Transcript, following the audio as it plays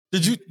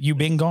Did you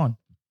been gone?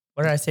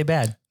 What did I say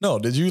bad? No,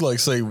 did you like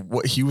say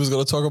what he was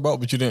going to talk about,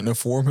 but you didn't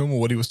inform him of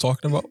what he was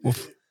talking about?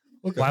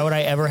 Okay. Why would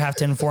I ever have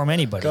to inform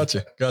anybody?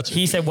 Gotcha.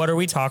 He said, what are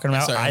we talking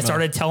about? Sorry, I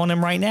started telling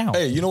him right now.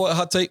 Hey, you know what?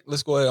 Hot take.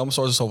 Let's go ahead. I'm gonna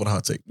start this off with a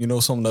hot take. You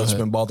know, something that's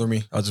been bothering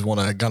me. I just want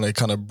to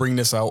kind of bring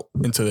this out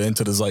into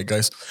the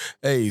zeitgeist.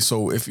 Hey,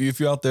 so if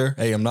you're out there,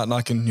 hey, I'm not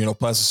knocking,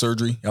 plastic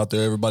surgery out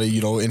there, everybody,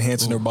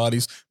 enhancing their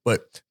bodies,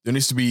 but there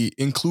needs to be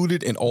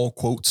included in all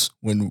quotes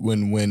when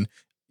women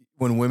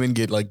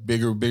get like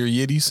bigger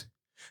yitties.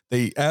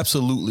 They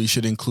absolutely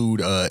should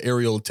include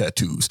areola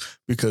tattoos,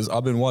 because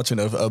I've been watching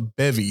a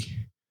bevy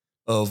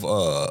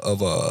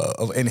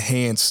of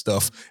enhanced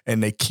stuff,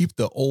 and they keep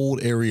the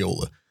old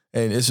areola,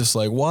 and it's just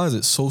like, why is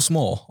it so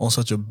small on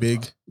such a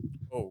big?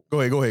 Oh, go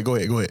ahead.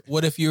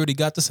 What if you already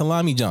got the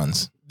salami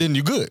johns? Then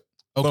you're good. Okay.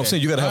 But I'm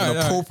saying you got to have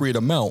an appropriate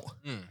amount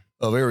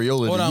of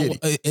areola. Hold on,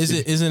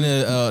 isn't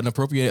it an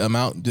appropriate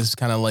amount? Just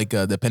kind of like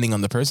depending on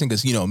the person,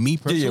 because me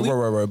personally, yeah,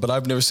 right. But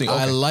I've never seen. Okay.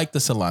 I like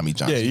the salami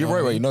johns. Yeah, you're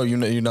right. No, you're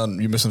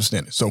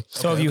misunderstanding. So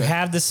if you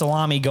have the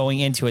salami going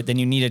into it, then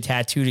you need a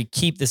tattoo to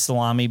keep the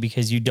salami,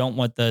 because you don't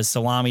want the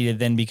salami to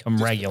then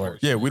become regular.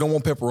 Yeah, we don't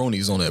want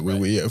pepperonis on that.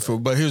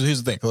 But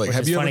here's the thing. Like,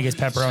 have you funny because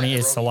pepperoni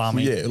is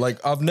salami. Yeah,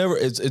 like I've never.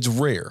 It's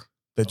rare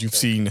that you've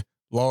seen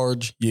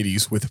large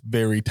yitties with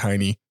very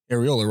tiny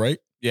areola, right?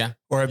 Yeah.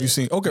 Or have you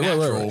seen? Okay,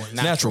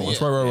 natural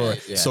ones.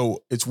 Right. Yeah.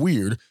 So it's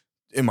weird,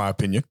 in my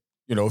opinion.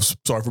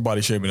 Sorry for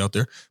body shaming out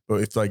there, but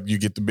it's like you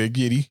get the big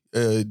yitty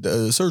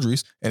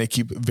surgeries, and they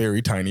keep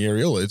very tiny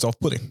areola. It's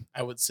off-putting.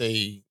 I would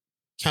say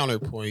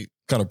counterpoint.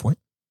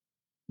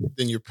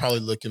 Then you're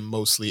probably looking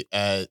mostly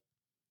at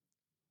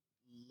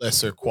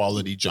lesser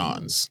quality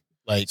johns.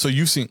 Like, so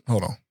you've seen?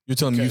 Hold on, you're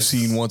telling me you've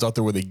seen ones out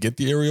there where they get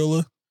the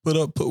areola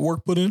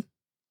put in?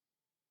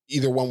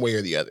 Either one way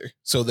or the other.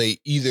 So they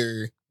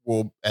either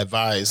will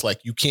advise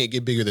like, you can't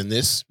get bigger than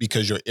this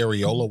because your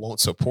areola won't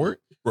support,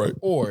 right?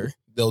 Or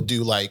they'll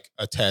do like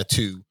a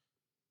tattoo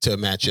to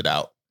match it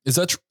out. Is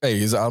that true?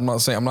 Hey, I'm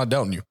not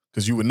doubting you,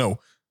 because you would know,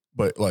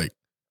 but like,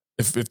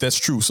 if that's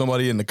true,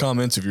 somebody in the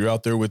comments, if you're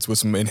out there with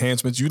some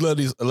enhancements, you let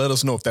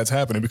us know if that's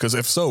happening, because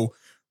if so,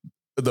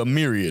 the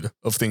myriad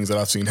of things that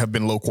I've seen have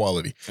been low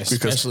quality.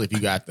 Especially if you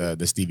got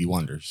the Stevie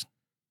Wonders.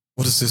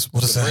 What is this?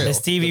 What is that? The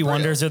Stevie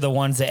Wonders are the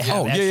ones that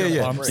have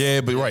bumps.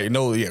 Yeah, but right.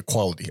 No, yeah,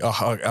 quality.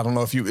 I don't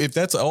know if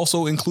that's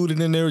also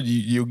included in there,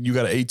 you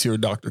got an A-tier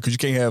doctor, because you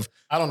can't have.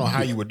 I don't know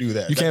how you would do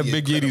that. You can't have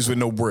big yitties with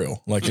no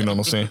braille. Like, you know what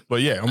I'm saying?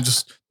 But yeah, I'm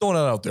just throwing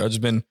that out there. It's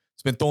been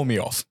throwing me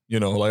off.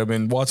 Like, I've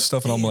been watching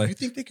stuff, and I'm like, you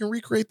think they can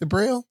recreate the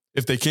braille?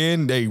 If they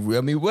can,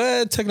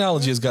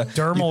 technology has got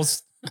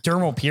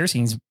dermal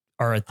piercings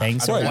are a thing.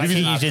 So right.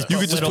 You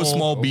could just put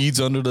small beads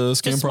under the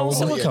skin,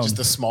 probably. Yeah, just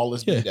the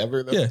smallest bead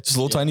ever. Though. Yeah, just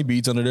little tiny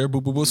beads under there.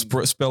 Boop, boop,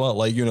 boop. Spell out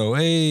like,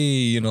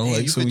 hey,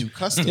 like, you could do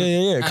custom.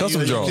 Yeah,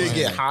 custom draws. You could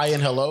get hi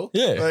and hello.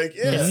 Yeah.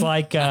 It's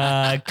like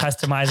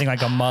customizing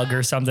like a mug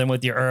or something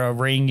with your or a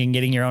ring and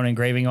getting your own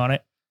engraving on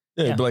it.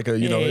 Yeah, like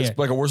it's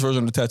like a worse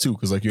version of the tattoo,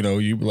 because like, you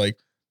be like,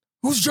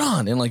 who's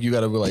John? And like, you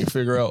got to like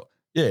figure out,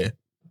 like,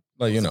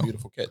 That's a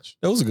beautiful catch.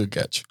 That was a good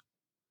catch.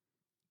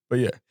 But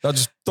yeah, I'm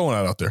just throwing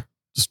that out there.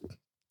 Just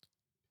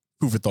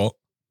food for thought.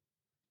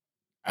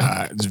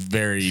 It's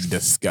very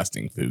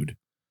disgusting food.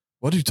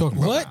 What are you talking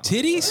about? What?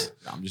 Titties?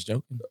 No, I'm just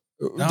joking.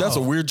 That's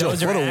a weird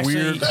joke. What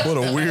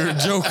a weird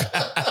joke.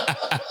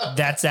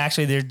 That's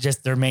actually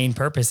their main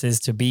purpose is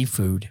to be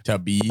food.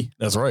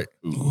 That's right.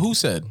 Who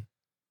said?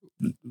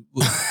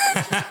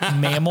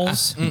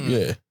 Mammals.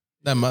 Yeah.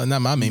 Not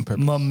my main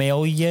purpose.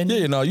 Mammalian.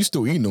 Yeah, no, you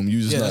still eating them.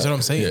 You just that's what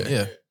I'm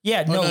saying.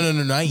 Yeah. No.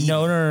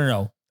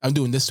 No. I'm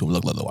doing this to him.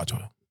 Look, watch.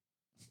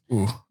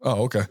 Ooh.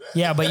 Oh, okay.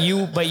 Yeah, but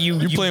you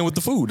playing with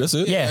the food. That's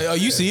it. Yeah. Oh,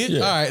 you see it?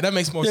 Yeah. All right, that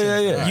makes more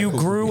sense. Yeah. You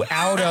grew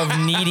out of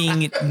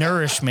needing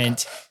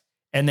nourishment,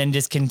 and then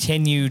just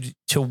continued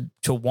to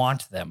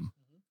want them.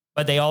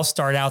 But they all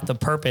start out, the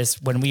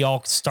purpose when we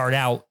all start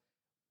out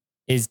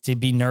is to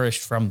be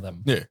nourished from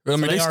them. Yeah. I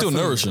mean, they still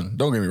nourishing.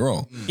 Don't get me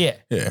wrong. Yeah.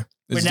 Yeah.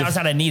 But now it's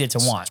not a need, it's a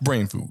want. It's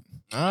brain food.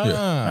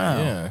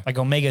 Yeah. Like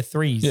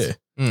omega-3s.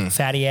 Yeah.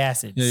 Fatty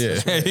acids. Yeah.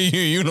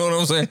 You know what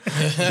I'm saying?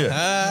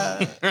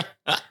 Yeah.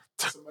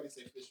 Somebody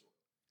say fish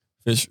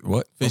oil. Fish,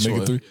 what? Fish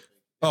omega-3?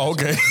 Oh,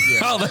 okay.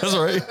 Oh, that's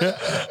right.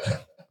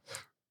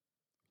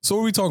 So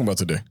what are we talking about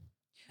today?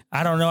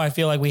 I don't know. I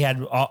feel like we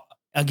had,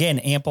 again,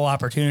 ample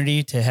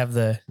opportunity to have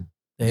the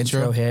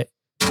intro hit.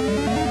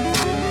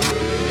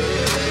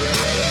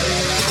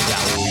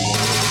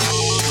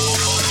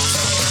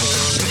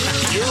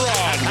 You're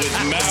on with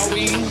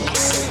Maui,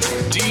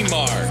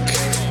 D-Mark,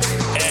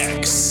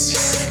 X,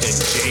 and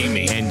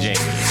Jamie.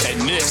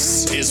 And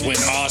this is When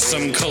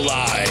Awesome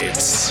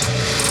Collides.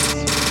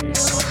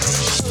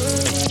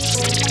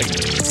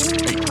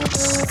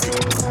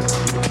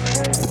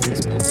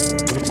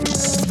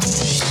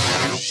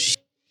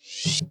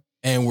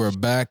 And we're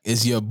back.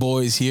 It's your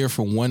boys here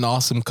from When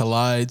Awesome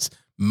Collides,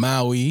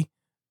 Maui,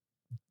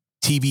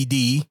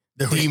 TBD,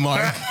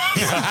 D-Mark,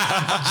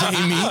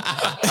 Jamie.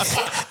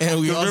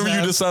 And we remember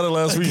you decided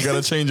last week you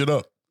got to change it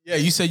up. Yeah,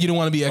 you said you don't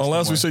want to be X. Oh, no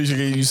last more. we said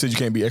you said you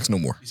can't be X no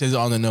more. You said it's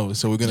on the nose,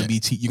 so we're gonna be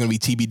you're gonna be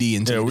TBD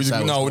until Yeah, we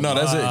decide no, what's going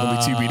that's it.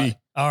 It's gonna be TBD.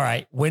 All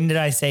right. When did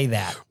I say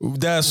that?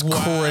 That's crazy.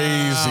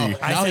 I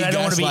Now said he I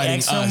don't want to be gaslighting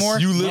X no us. more.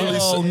 You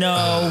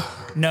literally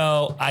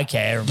no. I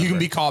can't. You can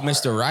be called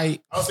Mr.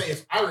 Right. I'll say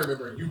if I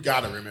remember, you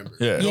gotta remember.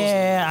 Yeah.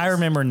 Yeah, I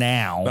remember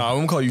now. No, I'm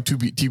gonna call you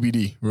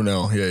TBD,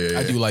 Runel. Yeah.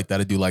 I do like that.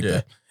 I do like Yeah.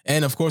 that.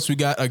 And of course, we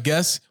got a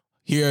guest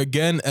here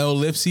again, L.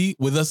 Lipsy,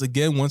 with us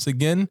again, once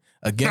again.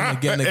 There we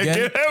go. Hey.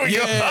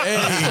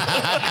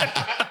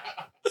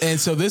 And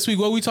so this week,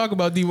 what we talk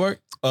about, D-Mark?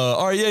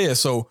 All right, yeah.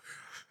 So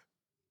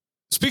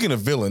speaking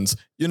of villains,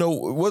 you know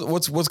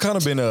what's kind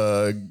of been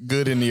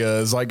good in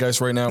the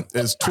zeitgeist right now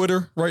is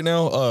Twitter right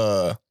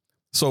now.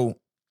 So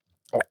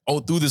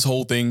through this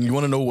whole thing, you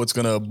want to know what's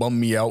gonna bum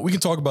me out? We can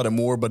talk about it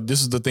more, but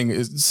this is the thing: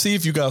 is see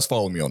if you guys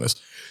follow me on this.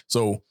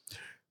 So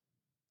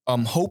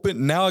I'm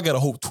hoping now. I gotta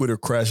hope Twitter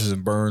crashes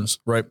and burns,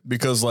 right?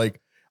 Because like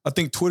I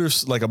think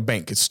Twitter's like a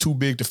bank. It's too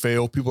big to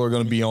fail. People are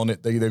going to be on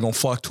it. They're going to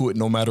flock to it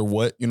no matter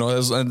what. You know,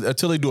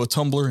 until they do a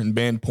Tumblr and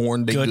ban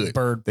porn, they good.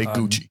 Bird They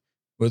pun. Gucci.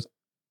 What?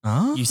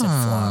 You said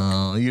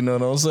flock. You know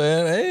what I'm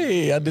saying?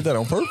 Hey, I did that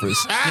on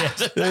purpose.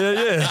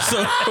 yeah.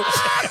 So,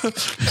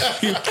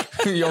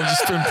 I'm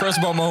just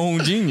impressed by my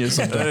own genius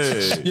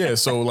sometimes. Yeah.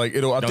 So like,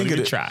 I Don't think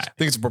even I try.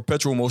 think it's a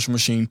perpetual motion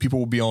machine. People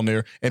will be on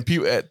there, and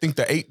people. I think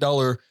the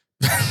 $8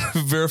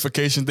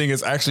 verification thing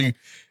is actually.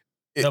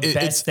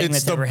 Best thing it's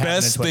that's the ever happened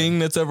to best Twitter. thing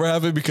that's ever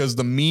happened because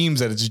the memes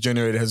that it's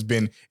generated has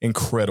been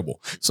incredible.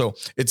 So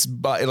it's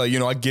by like,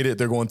 I get it.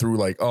 They're going through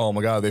like, oh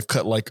my God, they've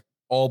cut like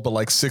all but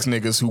like 6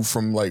 niggas who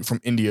from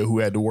India who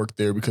had to work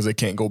there because they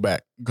can't go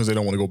back because they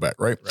don't want to go back.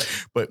 Right.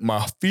 But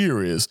my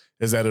fear is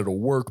that it'll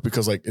work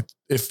because like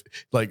if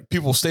like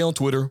people stay on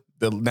Twitter,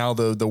 now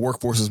the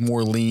workforce is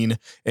more lean.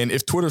 And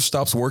if Twitter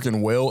stops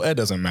working well, it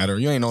doesn't matter.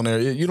 You ain't on there.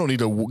 You don't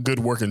need a good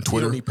working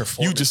Twitter. You don't need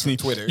performance You just from need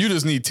Twitter. You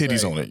just need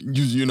titties Right. on it.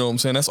 You know what I'm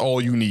saying? That's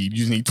all you need.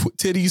 You need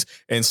titties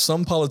and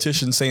some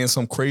politician saying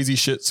some crazy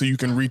shit so you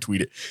can retweet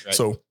it. Right.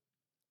 So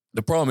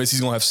the problem is he's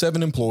going to have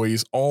 7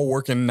 employees all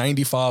working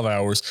 95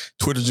 hours.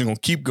 Twitter's just going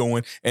to keep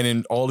going. And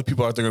then all the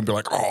people out there are going to be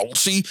like, oh,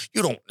 see,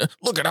 you don't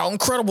look at how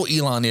incredible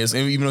Elon is.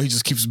 And even though he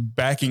just keeps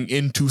backing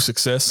into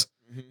success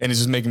and it's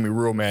just making me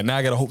real mad. Now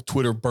I got to hope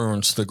Twitter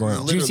burns to the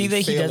ground. Do you see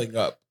that he does- failing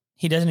up?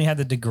 He doesn't even have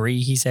the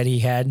degree he said he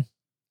had.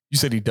 You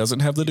said he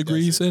doesn't have the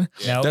degree, he said?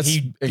 No, That's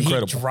he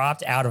incredible.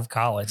 dropped out of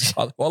college.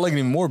 Well, I like it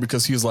even more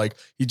because he's like,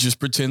 he just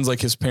pretends like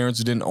his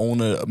parents didn't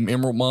own an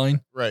emerald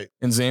mine Right.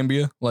 in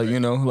Zambia. Like,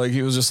 like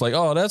he was just like,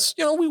 oh, that's,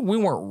 we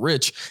weren't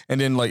rich.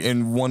 And then like,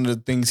 in one of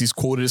the things he's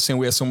quoted as saying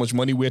we had so much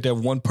money, we had to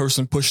have one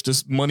person push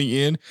this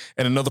money in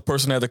and another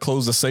person had to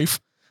close the safe.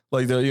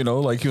 Like,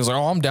 like he was like,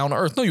 oh, I'm down to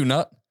earth. No, you're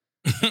not.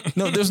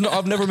 No,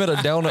 I've never met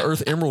a down to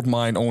earth emerald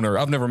mine owner.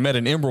 I've never met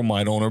an emerald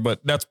mine owner,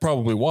 but that's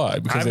probably why.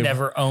 Because I've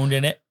never owned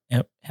in it.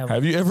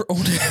 Have you ever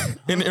owned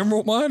an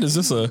emerald mine? Is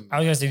this a? I was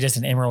going to say just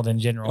an emerald in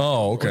general.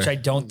 Oh, okay. Which I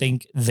don't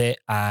think that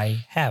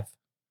I have.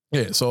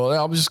 Yeah, so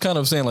I was just kind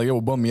of saying like it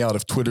will bum me out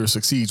if Twitter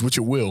succeeds, which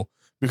it will,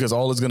 because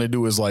all it's gonna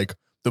do is like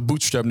the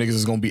bootstrap niggas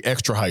is gonna be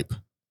extra hype.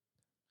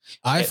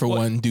 I, for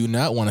one, do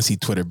not want to see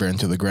Twitter burn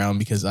to the ground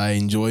because I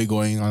enjoy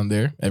going on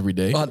there every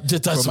day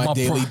That's for my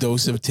daily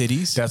dose of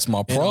titties. That's my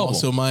and problem.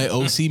 also my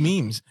OC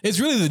memes. It's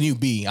really the new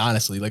B,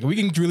 honestly. Like we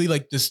can really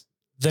like just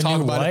The talk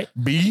new about what? it.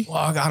 B? Well,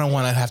 I don't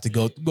want to have to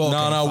go. No,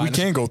 okay, we fine.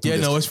 can go through Yeah,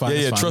 this. no, it's fine. Yeah,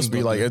 it's yeah, fine. trust We me.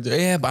 can go Like, through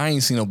it. yeah, but I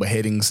ain't seen no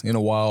beheadings in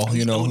a while.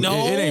 You know,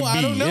 no, it ain't B.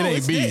 I don't know. It ain't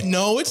It's B. there.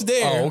 No, it's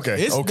there. Oh,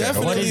 okay, It's okay.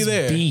 definitely What is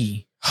there.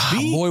 B?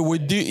 B? Boy,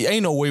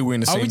 ain't no way we're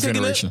in the Are we same taking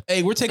generation. it?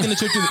 Hey, we're taking the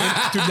trip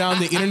to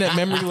down the internet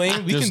memory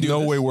lane. We There's can do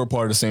no this. way we're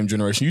part of the same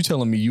generation. You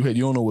telling me you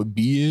don't know what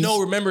B is? No,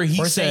 remember he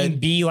We're saying said.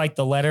 B like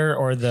the letter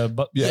or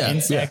the Yeah,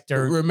 insect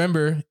or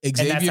Remember and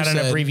Xavier that's not an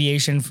said.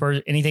 abbreviation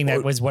for anything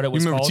that was what it You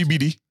was remember called.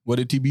 TBD? What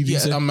did TBD Yeah,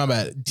 say? my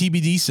bad.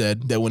 TBD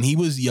said that when he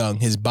was young,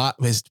 his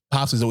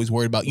pops was always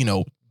worried about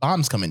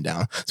bombs coming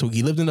down. So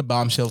he lived in a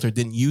bomb shelter,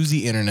 didn't use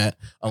the internet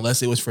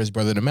unless it was for his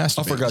brother to masturbate.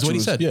 I forgot That's what he he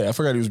was, said. Yeah, I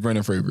forgot he was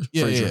Brendan Fraser.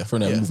 Yeah, Fraser yeah, for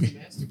that yeah.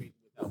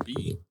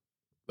 movie.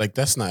 Like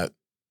that's not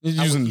He's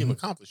how would he have using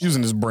accomplished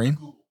using his brain.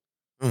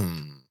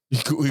 He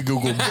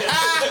Googled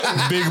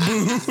big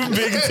boob,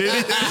 big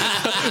titty.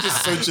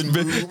 Just searching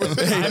boob.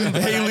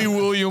 Haley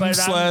Williams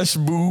But I'm-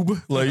 /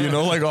 boob. Like,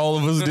 like all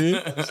of us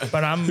did.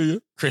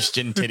 But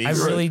Christian titties. I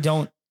really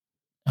don't.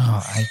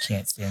 Oh, I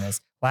can't stand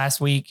this. Last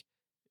week,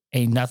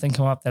 ain't nothing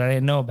come up that I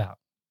didn't know about.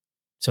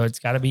 So it's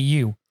got to be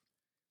you.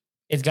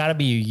 It's got to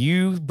be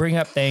you. You bring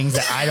up things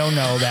that I don't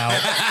know about,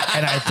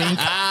 and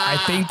I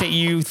think that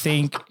you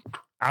think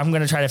I'm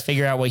gonna try to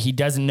figure out what he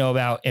doesn't know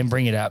about and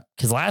bring it up.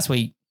 Because last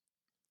week,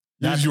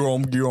 Use your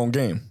own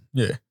game.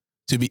 Yeah.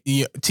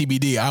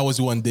 TBD, I was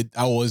the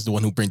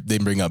one who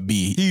didn't bring up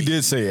B. He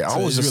did say it. I So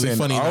was it's just really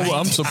saying. funny.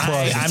 I'm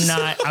surprised.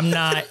 I'm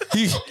not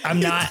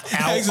out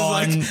Hags is on.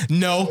 like,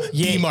 no,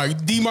 Yeah.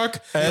 D-Mark.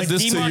 Add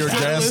this to D-Mark your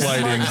Atlas-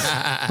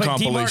 gaslighting But D-Mark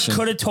compilation.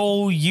 could have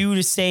told you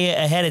to say it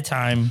ahead of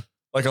time.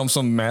 Like I'm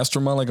some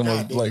mastermind. Like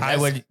I'm like. I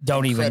would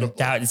don't even incredible.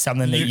 doubt it's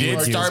something that You you did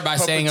would do. start by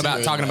saying about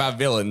Perpetuating talking that. about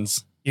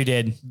villains. You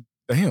did.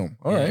 Damn.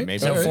 All right. maybe.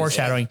 So All right.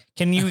 foreshadowing.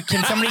 Can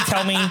somebody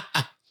tell me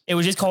it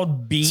was just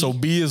called B? So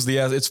B is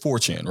it's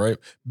 4chan, right?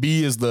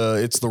 B is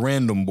it's the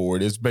random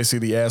board. It's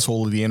basically the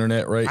asshole of the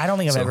internet, right? I don't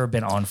think I've So ever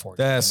been on 4chan.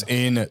 That's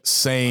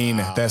insane.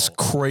 Wow. That's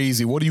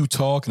crazy. What are you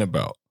talking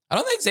about? I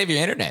don't think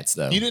Xavier internets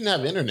though. You didn't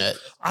have internet.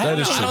 I That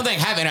don't is know. true.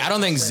 I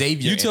don't think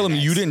Xavier. You telling me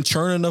you internets. didn't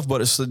churn enough,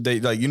 but it's I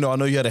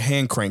know you had a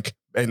hand crank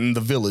in the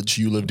village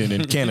you lived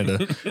in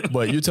Canada,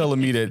 but you're telling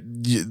me that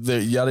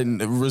y'all didn't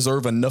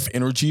reserve enough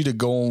energy to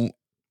go on.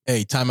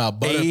 Hey, timeout.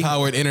 Butter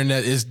powered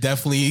internet is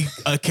definitely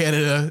a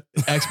Canada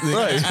export.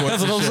 Right,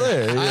 that's what I'm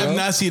saying, I you have know?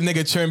 not seen a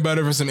nigga churn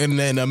butter for some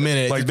internet in a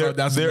minute. Like their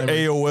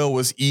AOL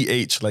was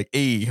EH, like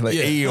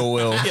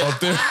AOL up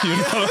there. You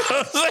know what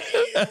I'm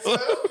saying?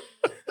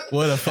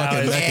 What a fucking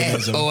was-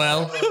 mechanism.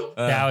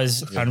 That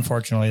was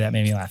unfortunately that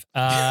made me laugh.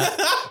 Yeah,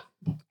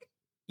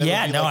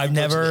 Never be no, like I've you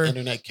go to the never.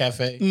 internet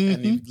cafe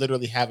and you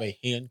literally have a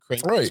hand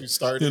crank Right. to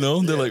start. You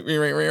know, it. they're Yeah. like,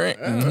 right.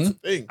 Yeah, that's the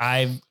thing.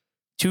 I've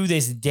to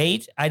this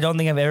date, I don't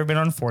think I've ever been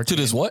on 4chan. To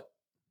this what?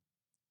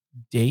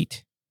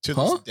 Date? To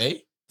Huh? this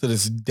day. To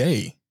this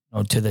day.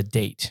 No, to the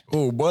date.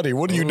 Oh, buddy,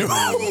 what are you doing?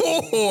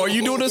 Are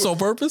you doing this on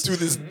purpose? To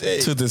this day.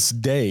 To this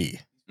day.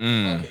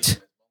 Mm.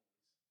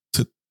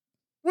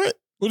 What?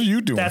 What are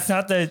you doing? That's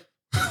not the.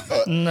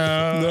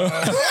 No.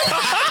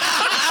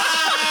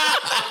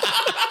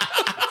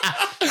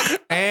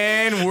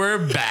 And we're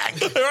back.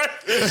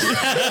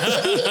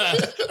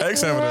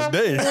 X having a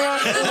day.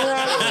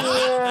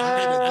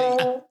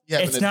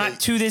 It's not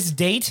to this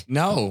date,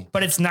 No.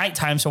 but it's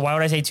nighttime. So why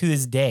would I say to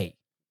this day?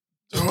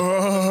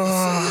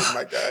 Oh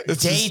my God.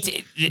 It's just-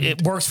 Date,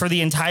 it works for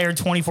the entire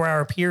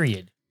 24-hour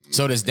period.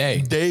 So does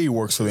day. day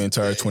works for the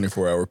entire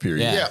 24-hour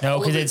period. Yeah. No, all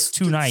 'cause of it's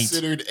 2 nights.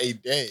 Considered a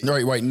day.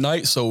 Right.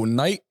 Night. So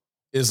night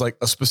is like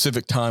a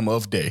specific time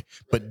of day,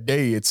 but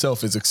day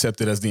itself is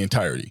accepted as the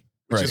entirety.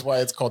 Which Right. is why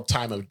it's called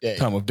time of day.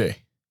 Time of day.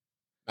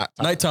 Not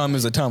time. Nighttime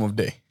is a time of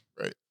day.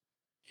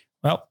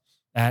 Well,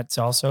 that's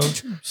also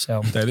true.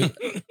 So That is.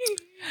 You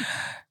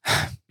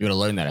would have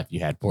learned that if you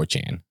had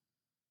 4chan.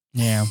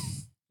 yeah,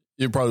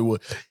 You probably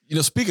would. You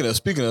know, speaking of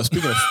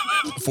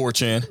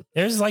 4chan,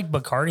 there's like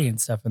Bacardi and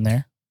stuff in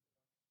there.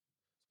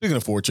 speaking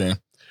of 4chan,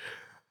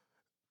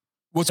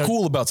 what's So-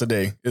 cool about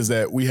today is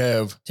that we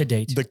have To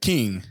date. the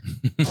king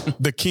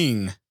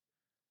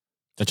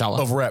T'Challa.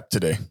 of rap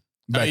today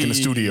back in the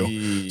studio.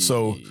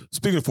 So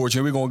speaking of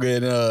 4chan, we're gonna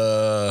get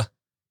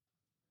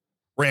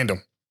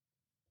random.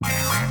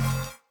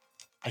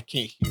 I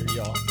can't hear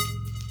y'all.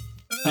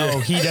 Oh,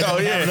 he doesn't have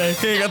the.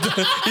 He ain't got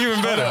the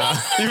even better.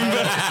 Even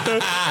better.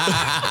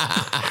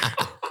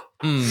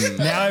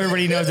 Now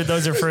everybody knows that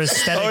those are for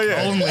aesthetic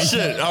only.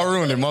 Shit, I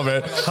ruined it. My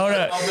bad. Hold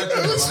up.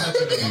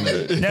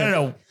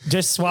 No.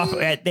 Just swap.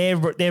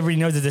 Everybody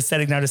knows it's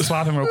aesthetic now. Just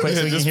swap him real quick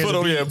so we can Just hear put the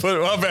him. beat. Yeah, put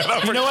it. My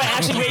bad. You know what?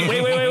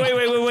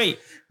 Actually, wait.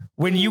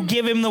 When you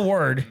give him the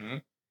word,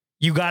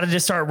 you got to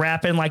just start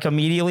rapping like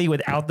immediately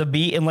without the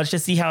beat, and let's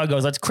just see how it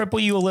goes. Let's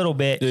cripple you a little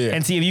bit Yeah.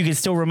 and see if you can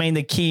still remain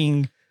the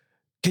king,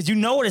 because you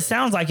know what it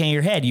sounds like in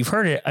your head. You've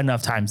heard it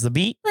enough times. The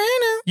beat,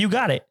 you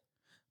got it.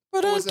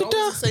 Was it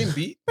always the same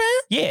beat?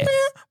 Yeah.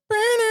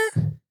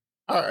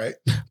 All right.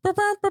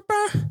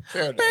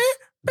 Fair enough.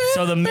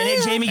 So the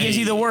minute Jamie gives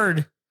you the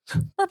word,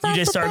 you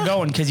just start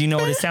going because you know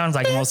what it sounds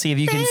like, and we'll see if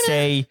you can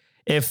say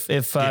if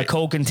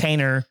Cold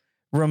Container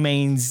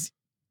remains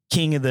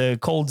king of the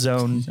cold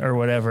zone or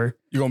whatever.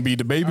 You gonna be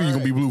the baby? Or you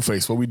gonna be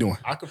Blueface? What we doing?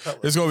 Acapella.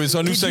 It's gonna be a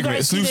new Did you segment. guys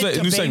It's new, see that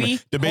new DaBaby-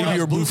 segment. The baby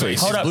or Blueface?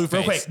 Hold up, Blueface.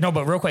 real quick. No,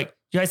 but real quick.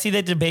 You guys see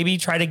that the baby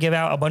tried to give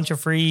out a bunch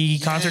of free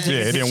concert Yeah,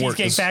 tickets it at didn't work.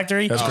 Cheesecake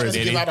Factory? That's He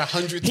crazy. gave out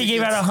 100 He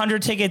gave out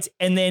 100 tickets,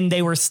 and then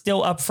they were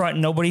still up front.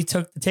 And nobody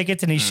took the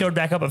tickets, and he showed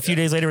back up a few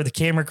days later with the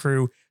camera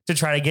crew to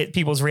try to get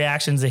people's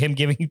reactions to him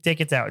giving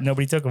tickets out. And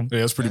nobody took them. Yeah,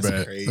 that's pretty That's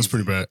bad. crazy. That's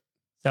pretty bad.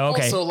 So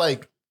okay, Also,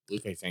 like,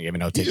 Blueface ain't giving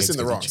no You're tickets. just in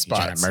the 'cause wrong he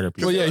trying to spots. murder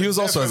people. Well, yeah, he was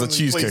also as a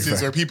definitely Cheesecake places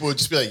Factory. where people would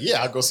just be like,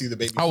 "Yeah, I'll go see the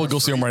baby." I would for go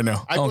see him free. right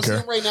now. I I don't go see care.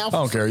 him right now. I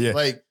don't care. Yeah.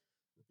 Like,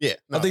 yeah.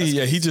 I think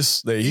he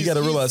just you got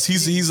to realize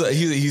he's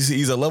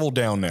a level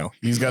down now.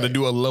 He's got to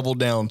do a level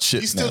down shit.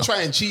 He's still now.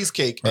 trying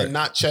cheesecake Right. and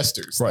not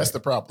Chester's. Right. That's the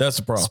problem. That's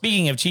the problem.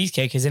 speaking of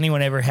cheesecake, has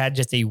anyone ever had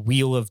just a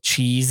wheel of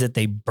cheese that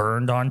they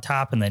burned on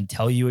top and then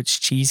tell you it's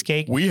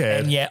cheesecake? We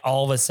had. And yet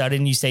all of a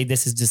sudden you say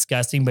this is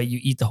disgusting, but you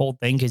eat the whole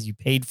thing because you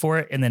paid for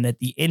it. And then at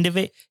the end of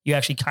it, you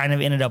actually kind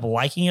of ended up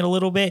liking it a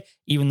little bit,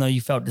 even though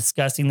you felt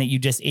disgusting that you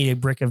just ate a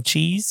brick of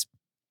cheese.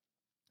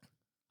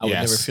 I would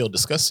Yes. never feel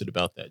disgusted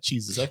about that.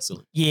 Cheese is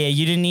excellent. Yeah,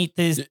 you didn't eat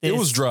this. It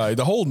was dry.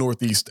 The whole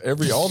Northeast,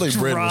 all they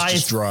bread was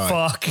just dry.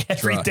 Fuck,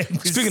 Dry. everything.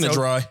 was Speaking of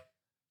so-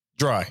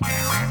 dry.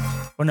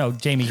 Well, no,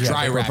 Jamie. you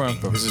Dry got it.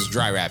 rapping. This is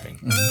dry rapping.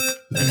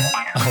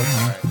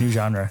 Oh, new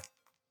genre.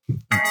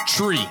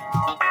 Tree.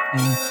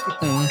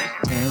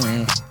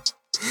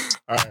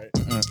 All right.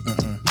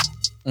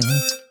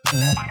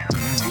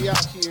 We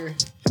out here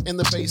in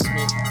the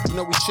basement. You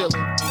know we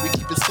chilling. We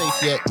keep it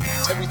safe yet.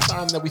 Every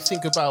time that we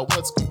think about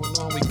what's going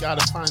on, we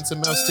gotta find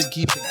something else to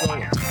keep it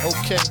going.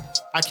 Okay,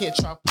 I can't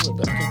chop wood,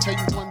 but I can tell you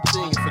one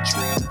thing. If a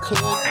tree could,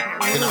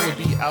 then I would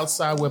be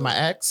outside with my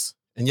axe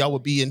and y'all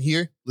would be in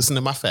here listening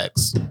to my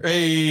facts.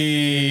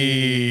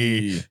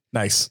 Hey,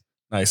 nice.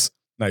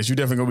 You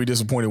definitely gonna be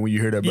disappointed when you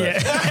hear that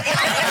back.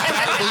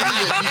 I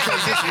believe it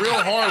because it's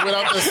real hard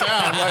without the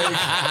sound.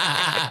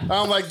 Like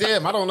I'm like,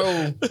 damn, I don't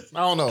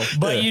know.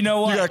 But you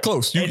know what? You got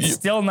close. It's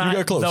still not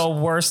got close. the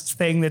worst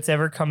thing that's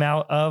ever come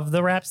out of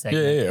the rap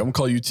segment. Yeah. I'm gonna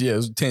call you. Yeah, it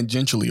was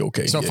tangentially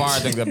okay. So far, I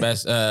think the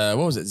best. What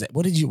was it?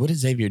 What did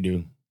Xavier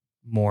do?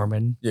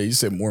 Mormon. Yeah, you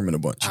said Mormon a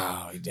bunch.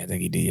 Oh, I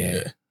think he did.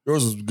 Yeah.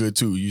 Yours was good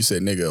too. You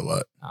said nigga a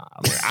lot. I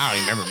don't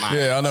even remember mine.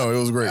 Yeah, I know. It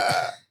was great.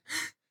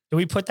 Did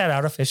we put that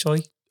out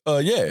officially?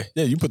 Yeah,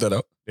 you put that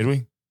out. Did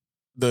we?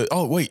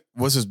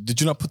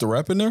 Did you not put the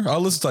rap in there? I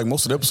listened to like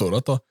most of the episode. I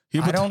thought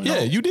I don't know.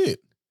 Yeah, you did.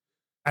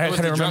 I was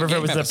couldn't the remember if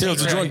it was drunk the game episode. Yeah, it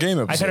was the drunk game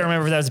I episode. couldn't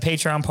remember if that was the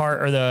Patreon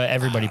part or the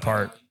everybody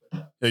part.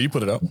 Yeah, you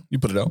put it out.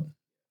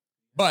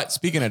 But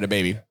speaking of the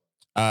baby,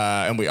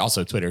 and we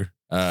also Twitter,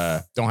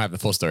 don't have the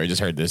full story, just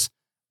heard this.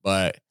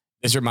 But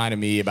this reminded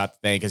me about the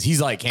thing because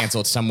he's like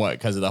canceled somewhat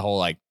because of the whole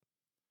like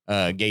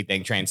gay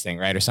thing, trans thing,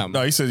 right? Or something.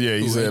 No, he said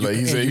he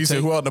said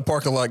who out in the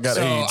parking lot got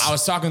So AIDS. I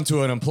was talking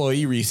to an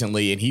employee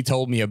recently and he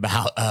told me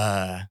about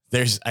I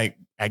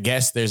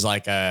guess there's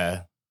like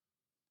a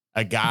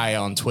guy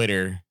on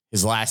Twitter.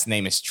 His last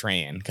name is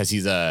Tran because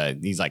he's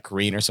like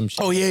Korean or some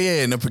shit. Oh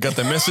yeah, and then got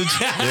that message.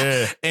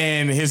 Yeah,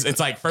 And it's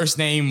like first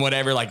name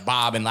whatever, like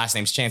Bob, and last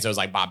name's Chan, so it's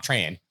like Bob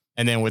Tran.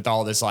 And then with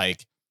all this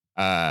like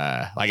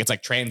it's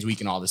like Trans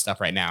Week and all this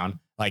stuff right now, and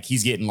like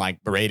he's getting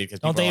like berated because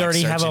Don't they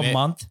already have a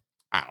month?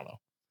 I don't know,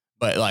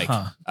 but like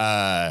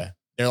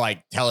they're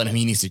like telling him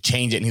he needs to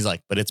change it, and he's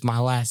like, but it's my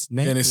last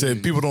name. and they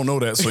said people don't know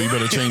that, so you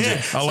better change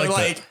it. I like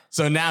that.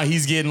 So now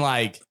he's getting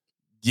like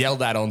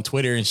yelled at on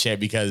Twitter and shit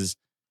because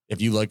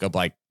if you look up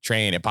like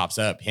Tran, it pops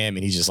up him,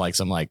 and he's just like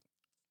some like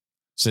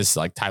just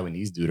like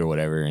Taiwanese dude or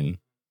whatever, and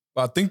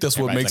I think that's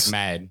what everybody's, makes like,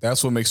 mad.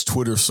 that's what makes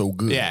Twitter so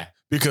good. Yeah.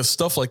 Because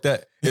stuff like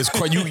that is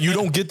quite you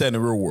don't get that in the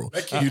real world.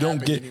 You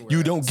don't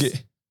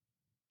get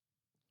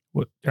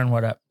Turn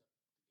what up?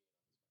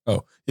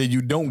 Oh, yeah,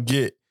 you don't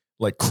get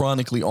like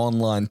chronically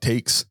online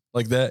takes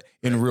like that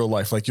in real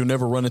life. Like you'll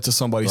never run into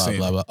somebody Blah, saying,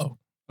 blah, blah.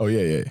 "Oh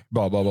yeah,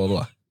 blah blah blah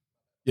blah."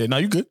 Yeah, now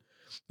you good.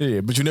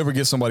 Yeah, but you never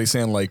get somebody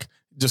saying like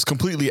just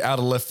completely out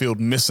of left field,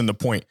 missing the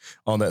point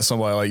on that.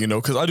 Somebody like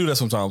because I do that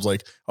sometimes.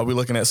 Like I'll be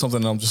looking at something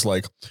and I'm just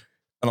like,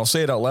 and I'll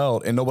say it out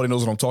loud and nobody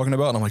knows what I'm talking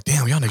about. And I'm like,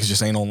 damn, y'all niggas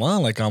just ain't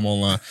online like I'm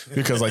online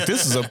because like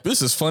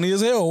this is funny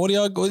as hell. What do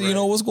y'all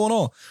what's going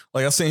on?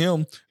 Like I sent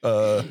him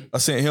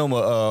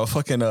a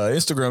fucking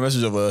Instagram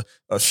message of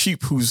a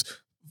sheep who's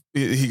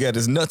he got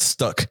his nuts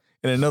stuck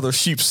in another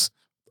sheep's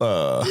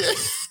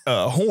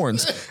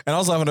horns, and I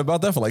was laughing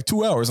about that for like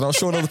 2 hours, and I was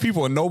showing other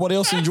people, and nobody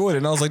else enjoyed it.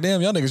 And I was like,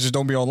 "Damn, y'all niggas just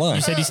don't be online."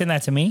 You said you sent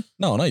that to me?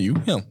 No, not you,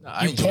 him.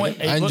 I enjoyed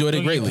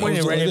it greatly. I was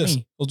doing like this.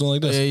 I was doing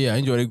like this. Yeah, I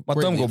enjoyed it. My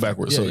thumb go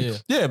backwards.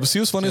 Yeah, but see,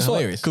 it was funny as fuck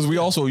hilarious. because we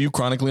also you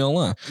chronically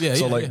online. Yeah,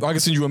 so yeah, like yeah. I can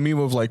send you a meme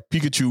of like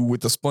Pikachu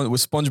with with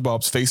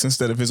SpongeBob's face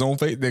instead of his own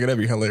face. Nigga, that'd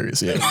be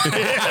hilarious. Yeah.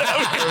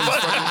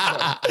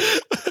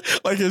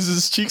 Like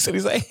his cheeks, and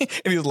he's like,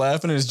 and he's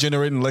laughing, and it's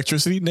generating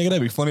electricity. Nigga,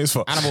 that'd be funny as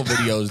fuck. Animal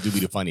videos do be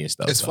the funniest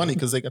stuff. It's funny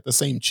because they got the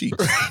same cheeks.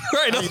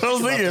 Right, that's what I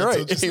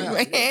was thinking.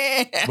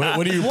 Right.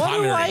 What are you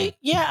pondering?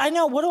 Yeah, I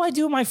know. What do I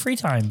do in my free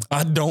time?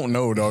 I don't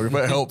know, dog. If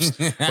that helps,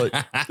 like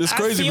it's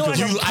crazy feel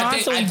because like I'm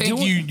I think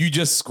doing- you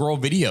just scroll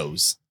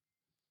videos.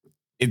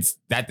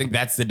 I think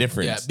that's the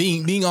difference.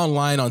 Yeah, being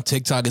online on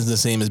TikTok is the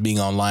same as being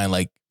online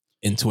like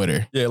in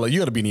Twitter. yeah, like you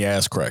got to be in the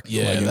ass crack.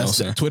 Yeah, like, you know what I'm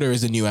saying? Twitter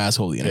is the new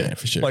asshole of the internet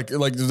for sure. Like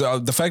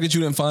the fact that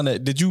you didn't find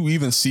that. Did you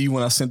even see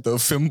when I sent the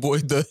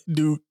femboy the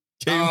dude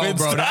came in?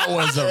 bro, that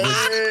was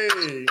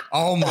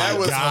oh my That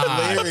was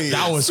god, hilarious.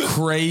 that was When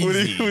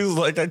crazy. he was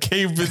like, I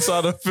came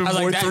inside a I was femboy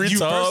like, that, 3 you,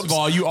 times. first of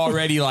all, you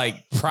already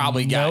like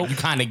probably got you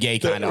kind of gay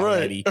kind of Right.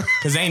 already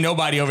because ain't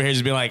nobody over here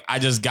just being like, I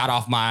just got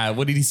off my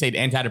what did he say, the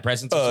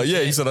antidepressants? or some Yeah,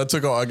 shit? he said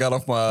I got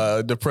off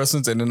my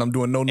depressants and then I'm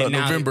doing no nut And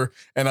now- November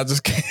and I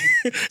just can't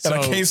and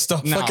I So, can't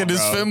stop no, fucking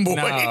this bro. femboy.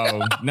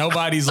 No,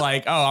 nobody's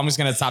like, oh, I'm just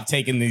gonna stop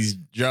taking these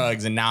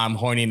drugs and now I'm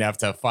horny enough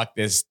to fuck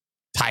this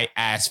tight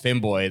ass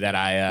femboy that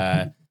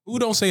I. Who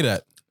don't say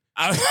that?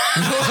 I'm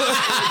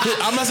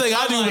I'm not saying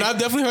I do, but I've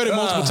definitely heard it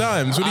multiple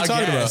times. What are you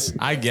talking about?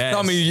 I guess.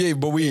 I mean, yeah,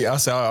 but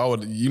I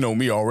would,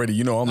 me already.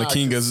 I'm the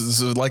king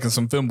of liking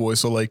some femboys,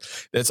 so like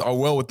that's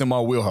well within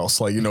my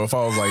wheelhouse. Like if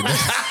I was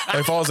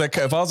like,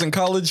 if I was in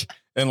college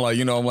and like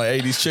I'm like,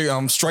 hey, these chicks,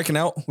 I'm striking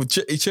out with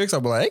chicks.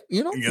 I'd be like, hey,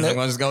 I guess I'm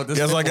gonna just go with this.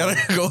 guess I femboy.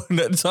 gotta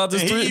go inside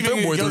this And he even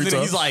femboy goes 3 in,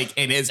 times. he's like,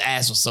 and his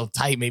ass was so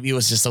tight. Maybe it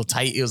was just so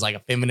tight. It was like a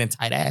feminine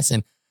tight ass.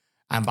 And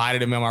I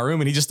invited him in my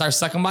room and he just started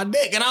sucking my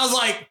dick. And I was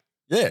like,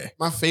 yeah.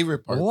 My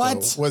favorite part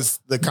What? though, was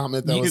the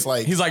comment that was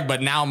like, he's like, but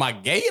now am I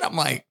gay? And I'm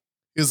like,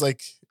 he was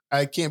like,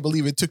 I can't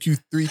believe it took you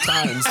 3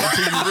 times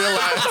until you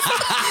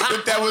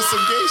realized that was some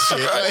gay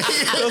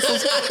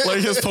shit. Like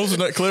his post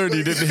nut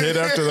clarity didn't hit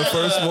after the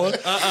first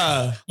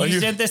one. You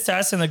sent this to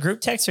us in the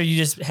group text, or you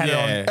just had it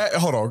on? Hey,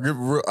 hold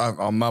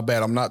on, my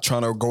bad. I'm not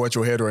trying to go at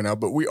your head right now,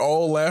 but we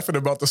all laughing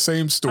about the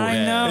same story.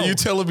 I know. And you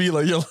telling me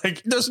like you're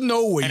like, there's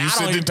no way and you I don't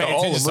sent even it to pay all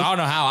attention, of so I us. don't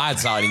know how I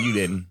saw it and you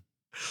didn't.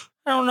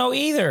 I don't know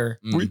either.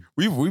 We've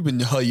been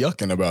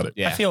yucking about it.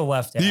 Yeah. I feel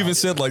left out. He even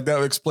said like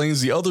that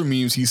explains the other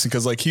memes he's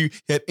because like he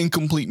had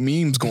incomplete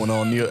memes going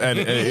on. Yeah,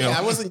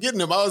 I wasn't getting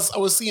them. I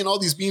was seeing all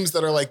these memes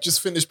that are like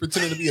just finished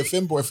pretending to be a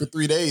femboy for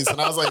 3 days,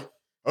 and I was like,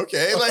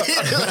 okay, like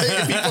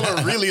people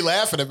are really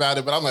laughing about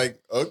it, but I'm like,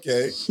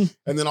 okay.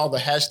 And then all the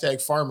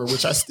hashtag farmer,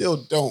 which I still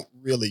don't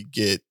really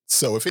get.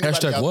 So if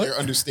anybody Hashtag out what? there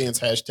understands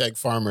hashtag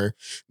farmer,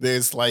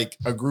 there's like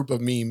a group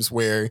of memes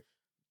where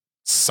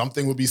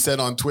something will be said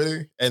on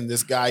Twitter, and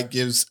this guy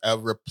gives a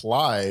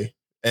reply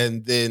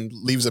and then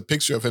leaves a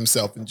picture of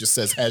himself and just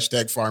says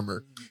hashtag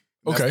farmer.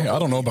 Okay, I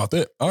don't know about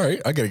that. All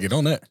right, I gotta get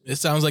on that. It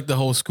sounds like the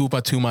whole scoop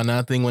at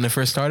Tumana thing when it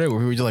first started, where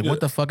we were just like,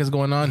 what the fuck is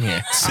going on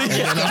here?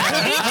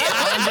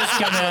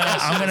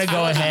 I'm gonna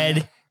go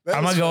ahead.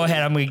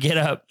 I'm gonna get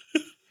up.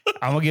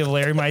 I'm gonna give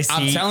Larry my seat.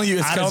 I'm telling you,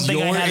 it's I don't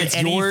think I had it's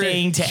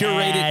anything to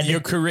curated, add. your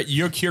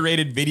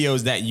curated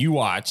videos that you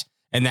watch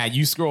and that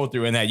you scroll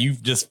through and that you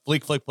just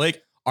flick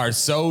are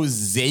so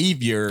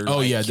Xavier.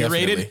 Oh, yeah,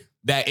 curated definitely.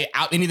 that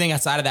anything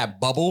outside of that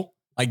bubble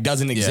like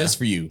doesn't exist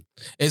for you.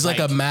 It's like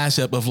a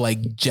mashup of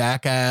like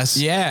Jackass,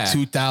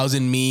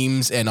 2000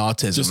 memes, and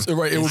autism. Just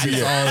right, it would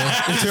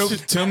be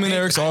Tim and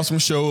Eric's awesome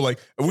show. Like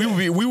we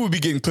would be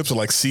getting clips of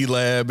like C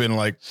Lab and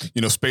like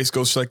Space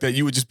Ghost like that.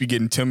 You would just be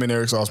getting Tim and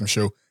Eric's awesome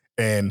show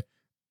and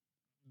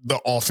The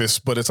Office,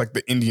 but it's like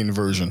the Indian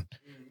version.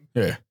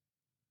 Yeah,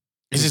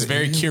 it's just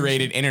very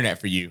curated internet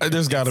for you.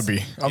 There's got to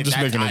be. I'm just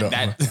making it up.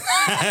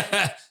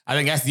 I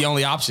think that's the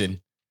only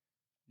option.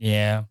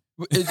 Yeah.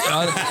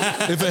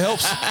 If it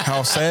helps,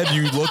 how sad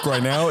you look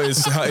right now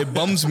is how it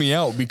bums me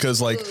out because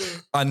like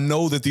I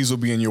know that these will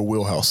be in your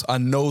wheelhouse. I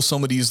know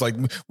some of these like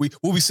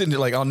we'll be sitting there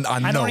like I know.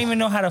 I don't even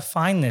know how to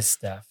find this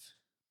stuff.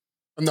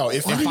 No,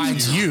 it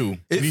finds you.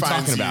 What are you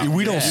talking about?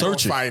 We don't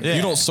search it. Yeah.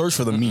 You don't search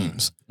for the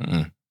memes.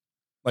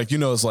 Like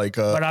it's like.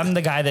 But I'm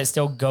the guy that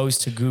still goes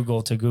to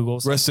Google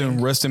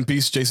something. Rest in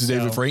peace, Jason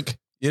David Frank.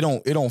 It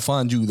don't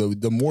find you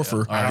the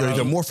morpher.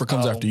 The morpher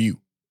comes after you.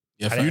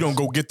 Yeah, you don't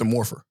go get the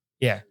morpher.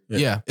 Yeah.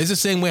 It's the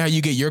same way how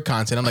you get your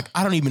content. I'm like,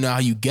 I don't even know how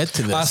you get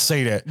to this. I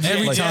say that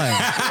every like,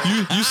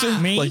 time. You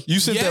send Me? like you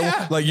sent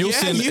that like you'll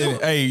send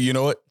hey, you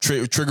know what?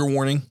 Trigger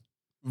warning.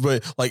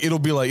 But like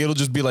it'll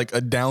just be like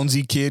a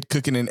Downsy kid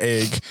cooking an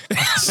egg.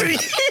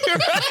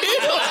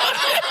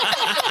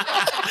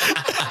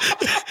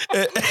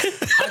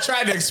 I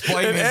tried to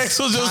explain this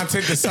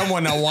content to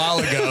someone a while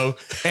ago,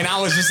 and I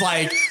was just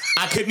like,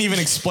 I couldn't even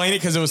explain it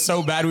because it was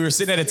so bad. We were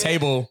sitting at a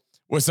table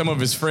with some of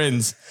his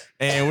friends,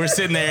 and we're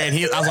sitting there, and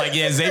I was like,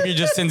 yeah, Xavier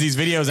just sends these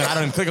videos, and I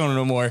don't even click on them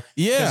no more.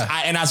 Yeah.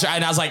 I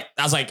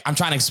was like, I'm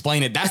trying to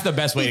explain it. That's the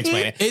best way to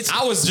explain it.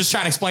 I was just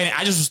trying to explain it.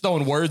 I just was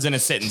throwing words in a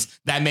sentence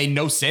that made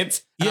no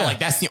sense. And I'm like,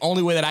 that's the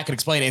only way that I could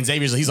explain it. And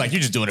Xavier's, he's like,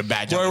 you're just doing a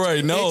bad job.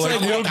 Right. No,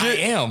 it's like I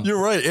am.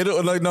 You're right. It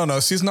like no.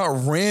 See, it's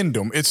not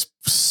random. It's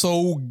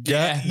so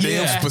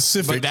goddamn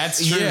specific. But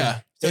that's true.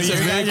 Yeah. So It's a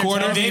you're very guys are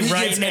corner. telling me And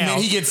right now. then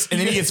he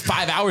gets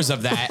 5 hours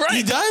of that. Right.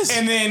 He does.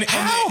 And then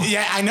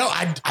yeah, I know.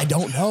 I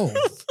don't know.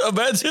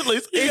 Imagine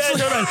like You guys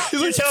don't know.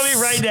 You're telling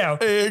me right now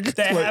that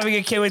having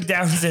a kid with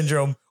Down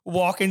syndrome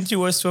walk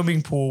into a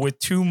swimming pool with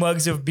 2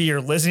 mugs of beer,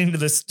 listening to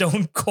the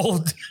Stone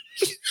Cold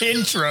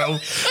intro,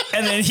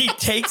 and then he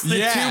takes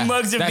the 2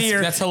 mugs of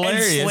beer that's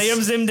hilarious. and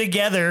slams them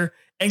together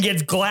and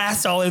gets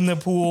glass all in the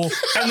pool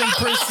and then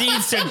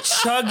proceeds to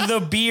chug the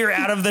beer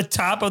out of the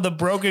top of the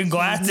broken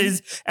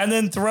glasses and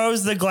then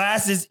throws the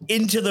glasses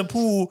into the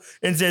pool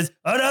and says,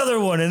 another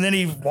one. And then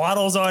he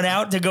waddles on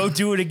out to go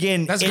do it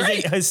again. That's Is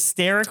great. it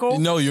hysterical?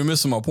 No, you're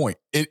missing my point.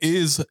 It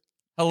is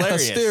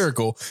Hilarious.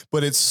 hysterical,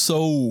 but it's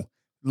so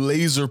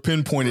laser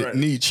pinpointed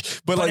niche.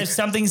 But like if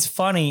something's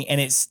funny and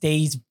it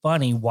stays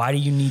funny, why do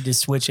you need to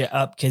switch it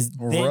up? Because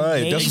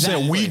right, that's what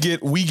I'm saying.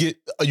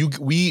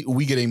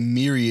 We get a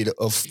myriad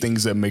of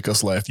things that make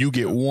us laugh. You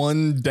get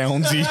one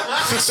Downsy,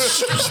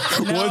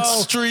 one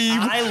stream.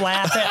 I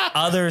laugh at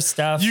other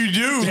stuff. You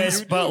do.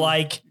 But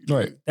like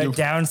Right. the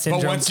Down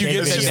syndrome. once you kid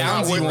get the video.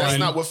 Downsy That's one,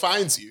 not what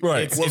finds you.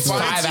 Right. What It's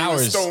finds 5 you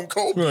hours. is Stone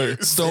Cold.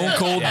 Right. Stone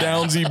Cold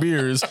Downsy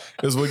beers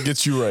is what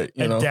gets you right.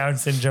 You a know. Down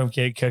syndrome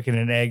kid cooking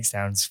an egg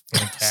sounds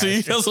fantastic.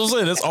 See, that's what I'm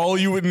saying. That's all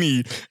you would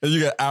need. And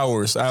you got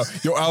hours.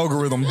 Your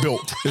algorithm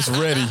built. It's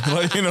ready.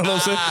 Like, you know what I'm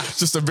saying? It's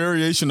just a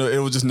variation of it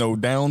was just no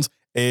Downs,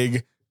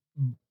 egg,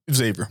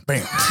 Xavier.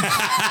 Bam.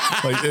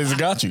 Like it's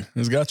got you.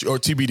 It's got you. Or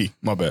TBD.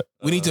 My bad.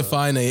 We need to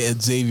find a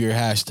Xavier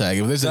hashtag.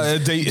 If there's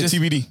just-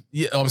 TBD.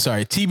 Yeah, I'm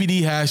sorry.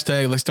 TBD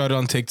hashtag. Let's start it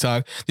on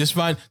TikTok. Just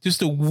find just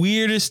the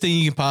weirdest thing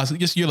you can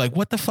possibly. You're like,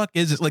 what the fuck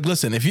is this? Like,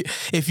 listen, if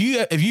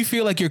you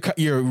feel like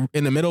you're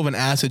in the middle of an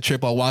acid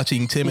trip while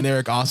watching Tim and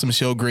Eric awesome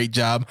show, great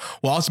job,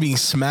 while also being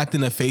smacked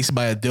in the face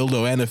by a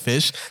dildo and a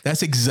fish,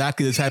 that's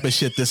exactly the type of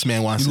shit this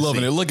man wants. He's to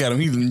loving see. it. Look at him.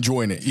 He's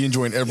enjoying it. He's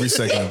enjoying every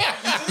second.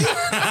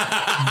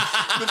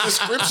 The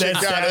description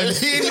That got it. sounds-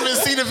 He didn't even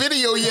see the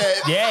video yet.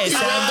 Yeah, it He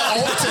read sounds- the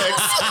alt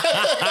text.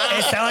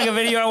 It sounds like a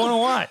video I want to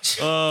watch.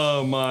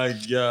 Oh my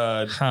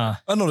God. Huh.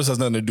 I know this has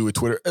nothing to do with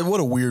Twitter. What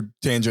a weird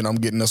tangent I'm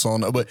getting us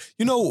on. But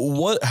you know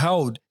what?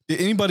 How did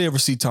anybody ever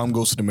see Tom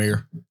Goes to the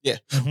Mayor? Yeah.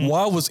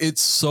 Why was it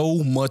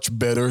so much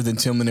better than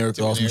Tim and Eric's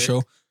awesome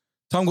show?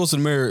 Tom Goes to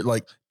the Mirror,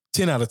 like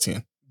 10 out of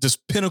 10.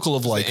 Just pinnacle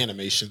of like the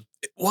animation.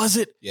 Was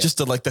it? Yeah. Just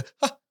the like the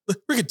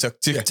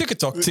tick tick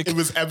talk tick. It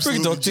was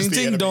absolutely Ding just the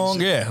ding dong.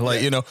 animation. Yeah,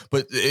 like you know.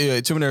 But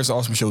Tim and Eric's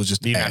Awesome Show was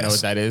just Do you not know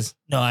what that is?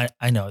 No,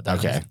 I know what that.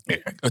 Okay.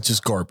 is. It's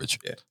just garbage.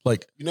 Yeah.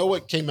 Like You know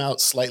what came out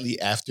slightly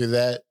after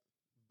that,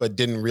 but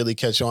didn't really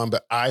catch on,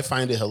 but I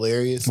find it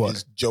hilarious What?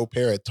 is Joe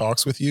Pera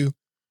Talks With You.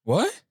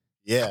 what?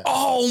 Yeah.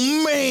 Oh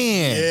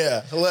man.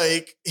 Yeah.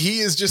 Like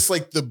he is just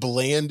like the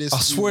blandest. I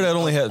swear dude that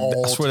only of had.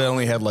 all I swear that time.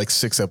 only had like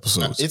 6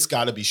 episodes. It's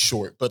got to be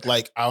short, but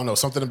like I don't know,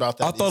 something about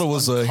that. I thought it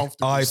was I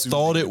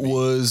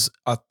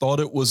thought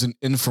it was an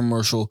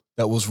infomercial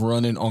that was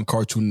running on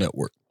Cartoon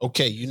Network.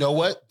 Okay, you know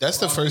what? That's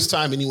the first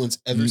time anyone's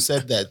ever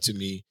said that to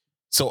me.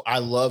 So I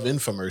love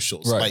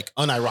infomercials, Right. like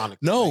unironically.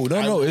 No, Like,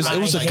 no, no. It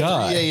was a I-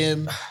 guy. 3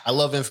 a.m. I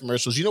love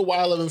infomercials. You know why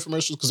I love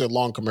infomercials? Because they're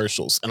long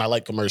commercials, and I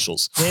like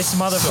commercials. This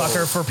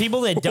motherfucker, for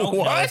people that don't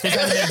know, if this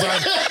hasn't been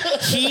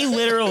brought, he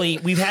literally,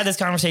 we've had this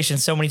conversation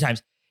so many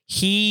times.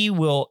 He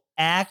will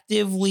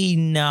actively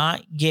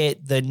not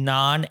get the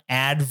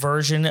non-ad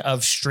version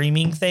of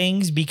streaming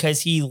things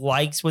because he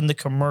likes when the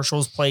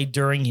commercials play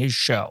during his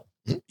show.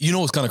 You know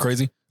what's kind of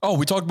crazy? Oh,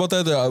 we talked about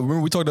that. I remember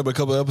we talked about it a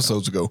couple of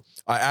episodes ago.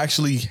 I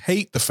actually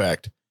hate the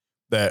fact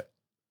that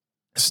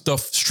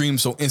stuff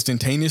streams so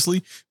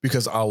instantaneously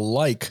because I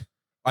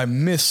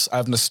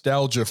have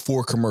nostalgia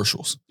for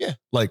commercials. Yeah.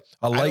 Like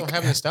I I like don't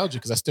have nostalgia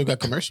because I still got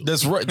commercials.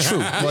 that's right. True.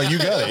 Like you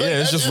got it.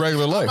 Yeah. It's just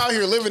regular I'm life. out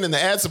here living in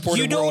the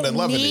ad-supported You world don't and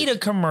loving need it. a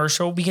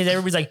commercial because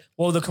everybody's like,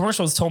 well, the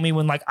commercials told me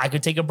when like I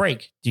could take a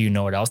break. Do you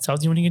know what else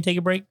tells you when you can take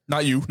a break?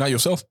 Not you, not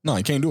yourself. No,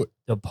 you can't do it.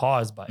 The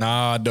pause button.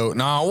 Nah, what?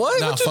 Nah,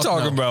 what you fuck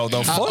talking no. about? The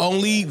I fuck?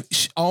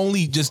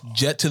 only just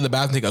jet to the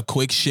bathroom, take a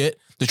quick shit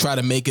to try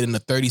to make it in the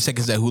 30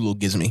 seconds that Hulu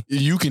gives me.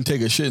 You can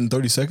take a shit in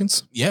 30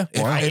 seconds? Yeah,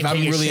 if, I if can I'm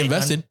take a really shit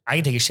invested. I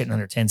can take a shit in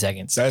under 10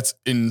 seconds. That's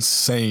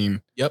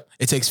insane. Yep.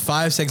 It takes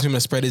 5 seconds for him to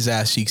spread his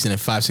ass cheeks and then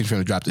 5 seconds for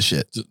him to drop the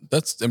shit.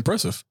 That's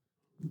impressive.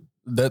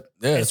 It's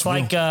it's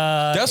like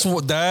That's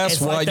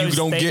it's why like you those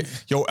don't things-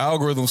 get your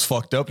algorithms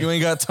fucked up. You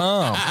ain't got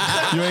time.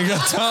 You ain't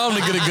got time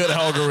to get a good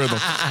algorithm.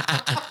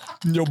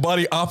 Your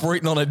body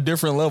operating on a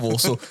different level.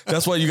 So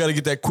that's why you got to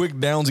get that quick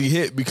downsy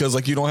hit because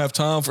like you don't have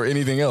time for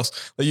anything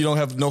else. Like you don't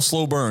have no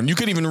slow burn. You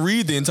could even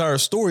read the entire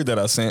story that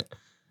I sent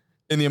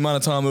in the amount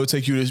of time it would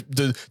take you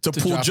to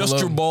pull drop just a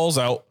your load. balls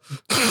out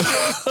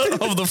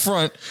of the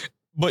front,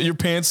 but your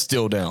pants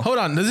still down. Hold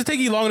on. Does it take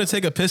you longer to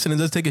take a piss and it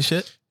does take a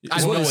shit?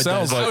 That's what it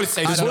sounds like. I would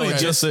say That's so. what he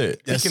just said.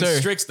 He Yes, sir.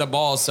 constricts the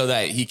balls so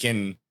that he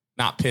can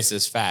not piss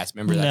as fast.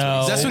 Remember that's No.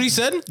 what he That's said. what he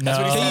said? No.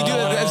 Can you do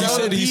that? He Is that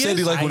said what he said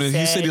he like when I it, he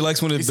said he said-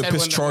 likes when He the said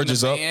piss when the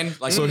charges up. band,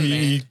 like So when the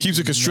he band- keeps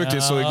it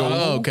constricted so it goes.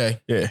 Oh, okay.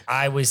 Yeah.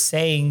 I was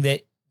saying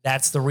that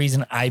that's the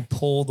reason I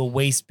pull the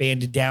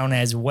waistband down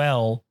as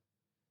well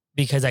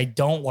because I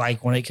don't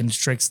like when it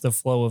constricts the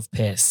flow of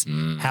piss.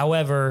 Mm.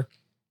 However,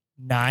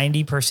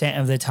 90%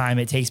 of the time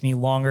it takes me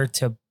longer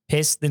to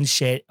piss than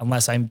shit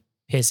unless I'm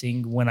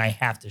pissing when I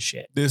have to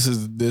shit. This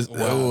is this. Wow.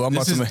 Oh, I'm This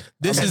about to is- make.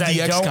 This is Because I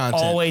DX don't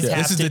content. always have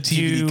This is to the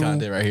TBD do-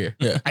 content right here.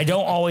 I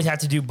don't always have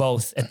to do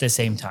both at the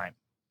same time.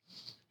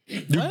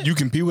 You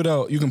can pee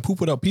without. You can poop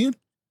without peeing.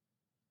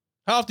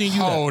 How often do you do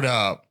that? Hold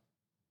up.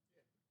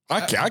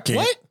 I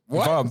can't.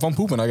 What? If I'm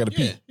pooping, I got to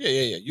pee.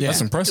 Yeah. You That's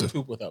can impressive.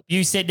 poop without.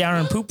 You sit down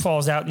and poop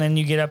falls out and then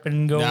you get up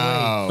and go away.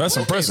 No. That's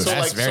impressive.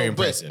 That's very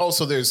but impressive.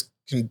 Also,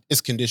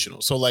 it's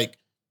conditional. So like,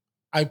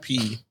 I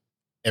pee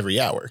every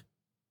hour.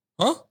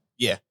 Huh?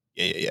 Yeah.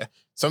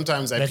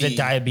 Sometimes I That's pee. a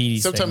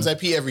diabetes Sometimes thing. I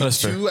pee every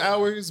That's fair. 2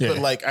 hours, Yeah. but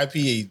like I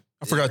pee.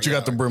 I forgot you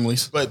every got the hour.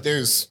 Brimleys. But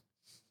there's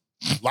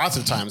lots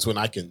of times when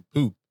I can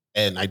poop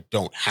and I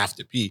don't have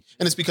to pee,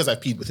 and it's because I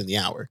peed within the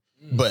hour.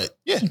 But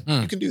yeah,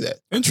 Mm. you can do that.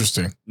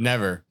 Interesting.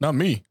 Never. Not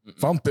me.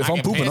 If I'm I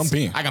can pooping, I'm piss.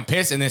 peeing. I can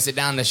piss and then sit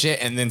down to shit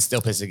and then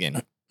still piss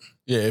again.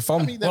 Yeah. If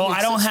I'm. mean, that Well, makes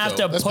I don't sense, have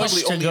though. to That's push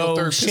probably to only go your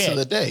third piss shit. of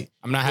the day.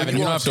 I'm not having You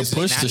to don't have to piss.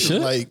 push It's the natural.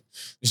 shit? Like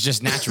It's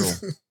just natural.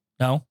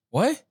 No.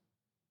 What?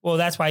 Well,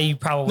 that's why you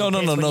probably No.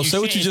 piss when Say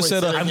what shit. you just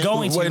said. I'm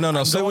going to. Wait. No.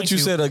 I'm Say going what you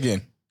to. said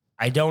again.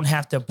 I don't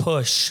have to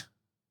push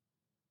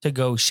to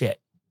go shit.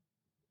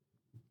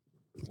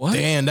 What?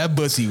 Damn, that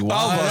pussy wild.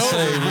 I was about to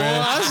say, Boy,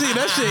 man. I see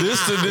that shit.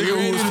 This the nigga who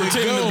was ready to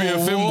pretending to be a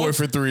go, femboy boy.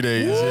 for 3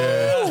 days.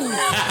 Yeah.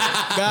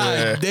 God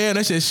Yeah. damn,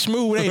 that shit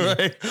smooth, ain't it?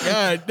 Right.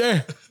 God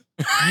damn.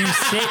 You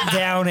sit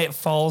down, it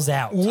falls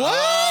out.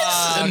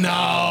 What?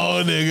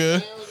 No,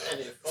 nigga.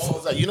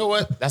 you know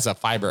what? That's a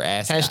fiber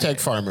ass. Hashtag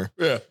farmer.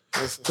 Yeah.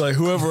 It's like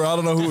whoever, I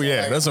don't know who.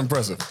 Yeah, that's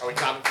impressive. Are we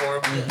clapping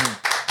for him?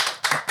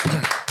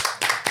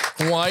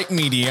 Quite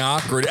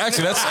mediocrity.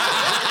 Actually, that's.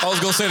 I was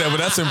gonna say that, but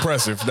that's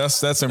impressive.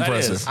 That's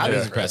impressive. That Yeah.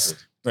 is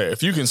impressive. Yeah,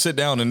 if you can sit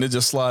down and it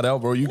just slide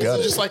out, bro, you got It's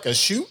it. just like a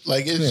shoot.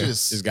 Like it's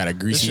just. It's got a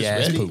greasy just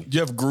ass ready. poop. Do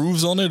you have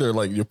grooves on it, or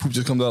like your poop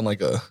just comes out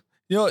like a?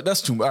 You know what?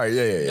 That's too. All right,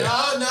 yeah.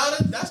 No,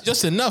 that's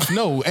just enough.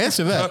 No,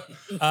 answer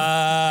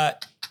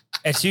that.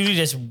 It's usually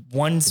just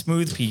one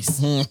smooth piece.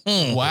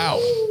 Wow.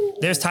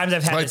 There's times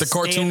I've had Like to the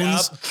stand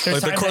cartoons? up.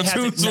 There's Like the times I have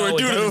cartoons to, where no, you it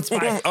do doesn't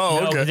the- spike. Oh,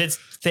 no, okay. but it's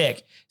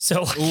thick.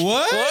 So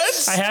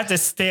What? I have to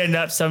stand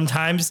up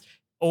sometimes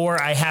or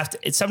I have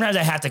to. Sometimes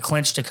I have to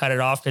clench to cut it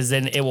off because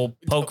then it will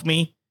poke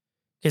me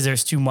because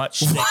there's too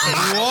much.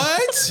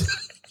 What?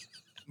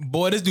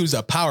 Boy, this dude's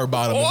a power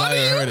bottom. If I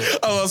ever heard it.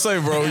 I was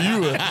gonna say, bro,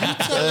 you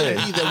telling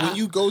me that when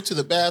you go to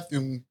the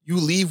bathroom, you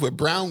leave with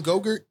brown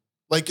Go-Gurt?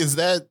 Like, is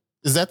that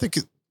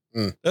the?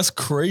 that's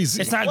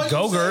crazy. It's not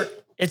Go-Gurt.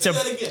 It's a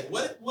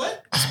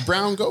What? It's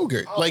brown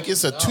Go-Gurt. Like,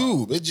 it's a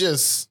tube. It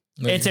just.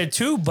 it's a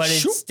tube, but it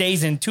Shoot.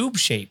 stays in tube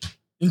shape.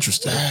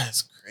 Interesting.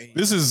 That's crazy.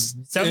 This is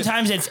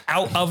Sometimes it's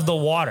out of the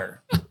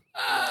water,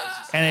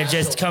 and it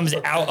just comes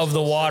out of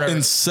the water.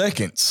 in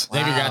seconds.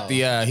 Xavier got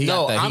the he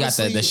No, got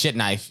honestly- the shit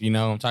knife. You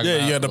know what I'm talking Yeah,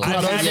 about. you got the I've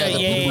product. had Yeah, to- the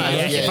yeah, poop yeah, knife.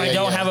 yeah. Yeah, If I yeah,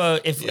 don't yeah. have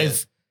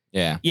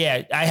a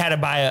yeah. I had to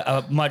buy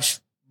a much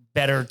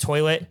better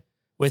toilet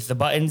with the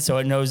button, so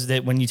it knows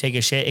that when you take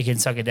a shit, it can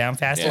suck it down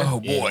faster. Yeah. Oh,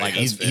 boy, like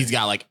that's he's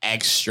got like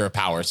extra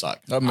power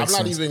suck. That I'm makes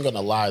not sense. even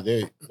gonna lie.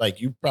 There, like,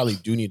 you probably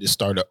do need to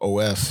start an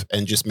OF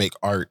and just make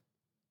art.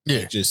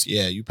 Yeah.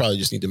 You probably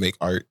just need to make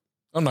art.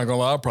 I'm not gonna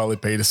lie. I'll probably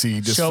pay to see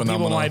this Show people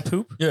phenomenon. my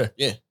poop. Yeah,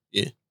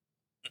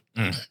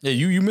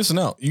 you missing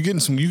out. You can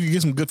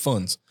get some good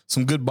funds,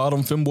 some good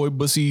bottom femboy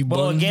bussy.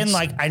 Well, buns. again,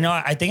 like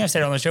I think I've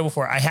said it on the show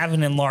before. I have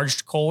an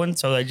enlarged colon,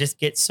 so I just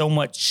get so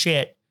much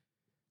shit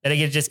that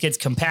it just gets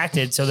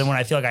compacted. So then when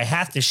I feel like I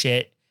have to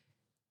shit,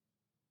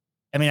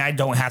 I mean, I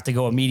don't have to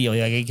go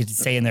immediately. Like it could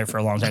stay in there for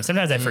a long time.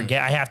 Sometimes I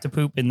forget I have to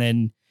poop, and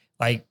then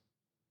like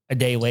a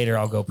day later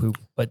I'll go poop.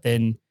 But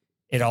then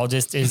it all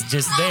just is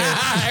just there.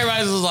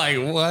 Everybody's just like,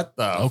 what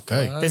the?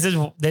 Okay. fuck?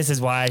 This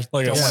is why I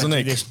Like a don't wanna do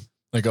snake. this.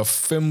 Like a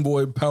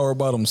femboy power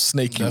bottom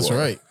snake. You That's are.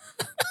 right.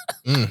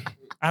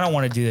 I don't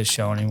want to do this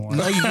show anymore.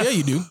 No, yeah,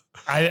 you do.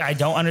 I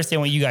don't understand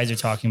what you guys are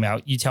talking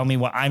about. You tell me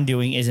what I'm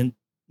doing isn't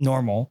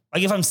normal.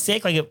 Like if I'm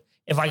sick, like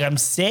if like I'm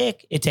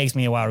sick, it takes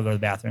me a while to go to the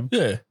bathroom.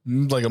 Yeah,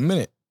 like a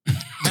minute.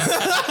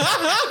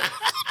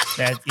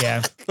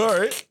 Yeah. All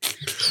right.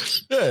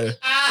 Yeah.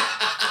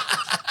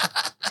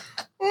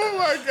 Oh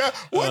my god!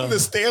 What in the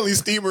Stanley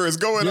steamer is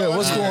going on? Yeah,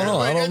 what's going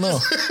on? I don't know.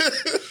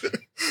 just-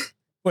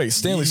 Wait,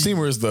 Stanley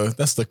Steamer is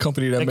that's the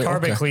company that The made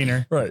carpet okay.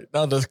 cleaner. Right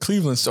now, the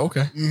Cleveland's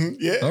okay. Mhm,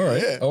 yeah. All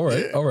right. yeah, all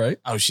right. yeah. All right.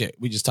 Oh shit,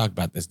 we just talked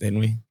about this, didn't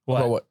we?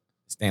 About what?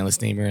 Stanley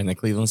Steamer and the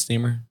Cleveland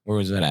Steamer. Where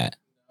was that at?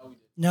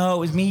 No, it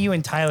was me, you,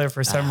 and Tyler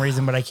for some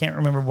reason, but I can't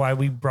remember why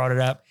we brought it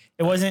up.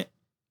 It wasn't.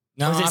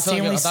 No, Was it I feel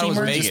Stanley I thought it was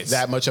Steamer? Vegas. Just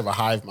that much of a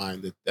hive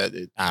mind that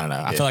it. I don't know.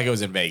 I Yeah. feel like it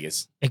was in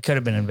Vegas. It could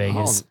have been in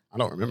Vegas. I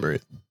don't remember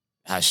it.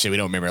 Ah, shit, we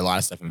don't remember a lot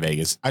of stuff in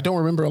Vegas. I don't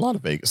remember a lot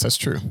of Vegas. That's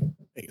true.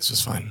 Vegas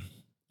was fun.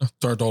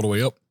 Turned all the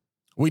way up.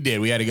 We did.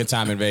 We had a good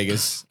time in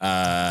Vegas.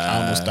 I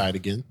almost died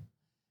again.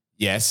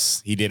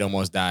 Yes, he did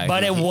almost die.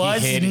 But it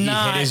was he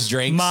not his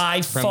drinks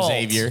my from fault.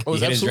 Xavier. It was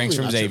He hid his drinks absolutely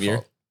from not your Xavier.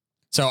 fault.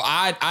 So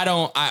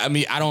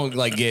I don't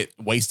like get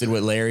wasted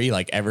with Larry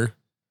like ever.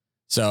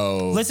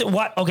 So Listen,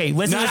 what? Okay,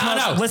 listen. No, to this no,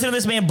 man, no. Listen to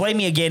this man blame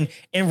me again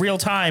in real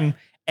time,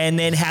 and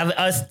then have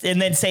us,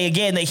 and then say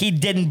again that he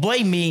didn't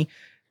blame me.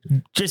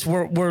 Just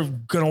we're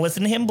gonna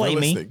listen to him blame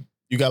me. Listening.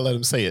 You gotta let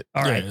him say it.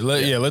 All right.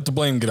 Let the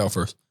blame get out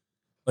first.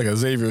 Like a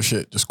Xavier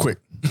shit, just quick.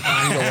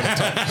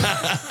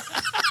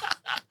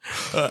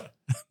 but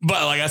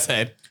like I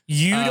said,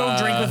 You don't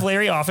drink with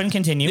Larry often.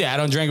 Continue. yeah, I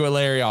don't drink with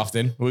Larry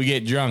often. We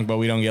get drunk, but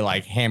we don't get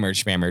like hammered,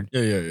 spammered.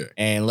 Yeah.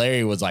 And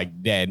Larry was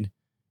like dead.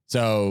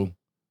 So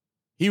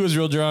he was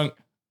real drunk.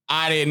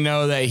 I didn't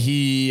know that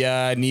he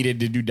needed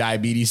to do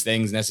diabetes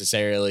things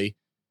necessarily.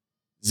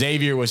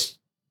 Xavier was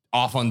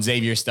off on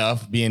Xavier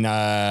stuff, being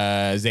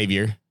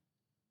Xavier,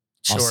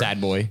 all sad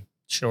boy.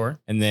 Sure.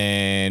 And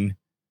then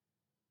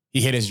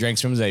he hid his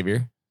drinks from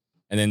Xavier.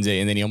 And then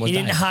he almost He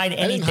didn't died. hide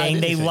didn't hide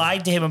anything. They anything.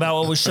 lied to him about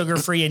what was sugar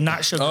free and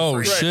not sugar Oh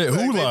free. shit!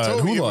 Who They lied?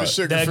 told me Who it was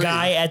lied? The sugar-free.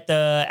 guy at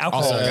the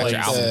alcohol Also got place.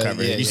 your album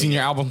cover. yeah, You seen yeah.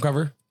 your album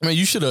cover? Man,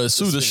 you should have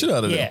sued the shit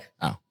out of Yeah.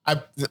 them.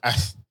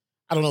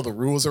 I don't know the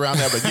rules around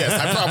that, but yes,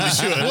 I probably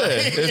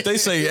should. If they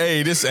say,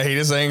 "Hey, this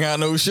ain't got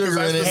no sugar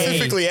I in it,"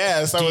 specifically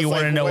asked. I Do was you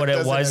like, wanna know what it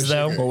doesn't was, have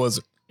though? sugar? what was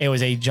it? It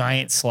was a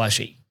giant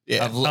slushy.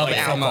 Yeah.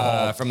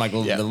 From like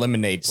Yeah. the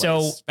lemonade place.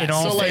 So, in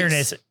all So, like,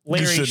 fairness,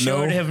 Larry should should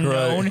know, have right,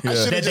 known yeah. I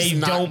should've that they just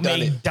not don't done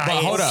make it.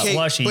 diet hold up.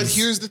 slushies. But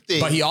here's the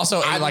thing. But he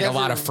also I ate like a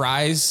lot never- of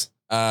fries.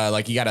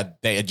 Like he got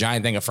a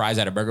giant thing of fries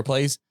at a burger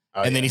place.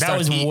 Oh, And then yeah. he That starts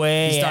was eating,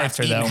 way he starts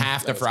after, eating though.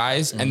 half the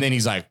fries. And then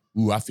he's like,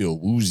 ooh, I feel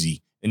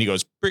woozy. And he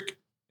goes, prick.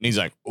 And he's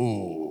like,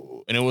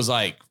 ooh. And it was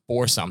like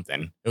 4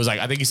 something. It was like,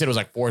 I think he said it was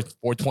like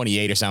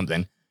 428 or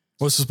something.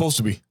 What's it supposed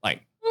to be?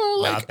 Like,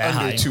 like Not that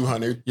under high.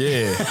 200.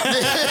 Yeah.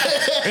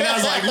 and I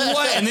was like,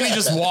 what? And then he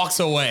just walks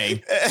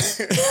away.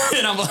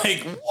 And I'm like,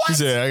 He what?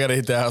 said, "I gotta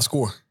hit that high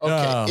score."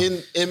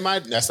 Okay. In my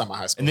that's not my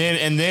high school.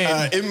 And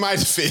then In my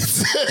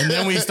defense. and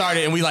then we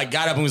started and we like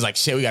got up and was like,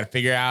 shit, we got to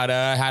figure out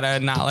how to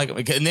not like.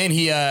 And then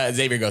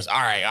Xavier goes, all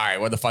right,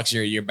 where the fuck's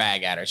your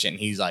bag at or shit? And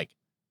he's like,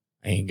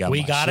 I ain't got.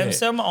 we my ing him shit.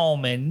 some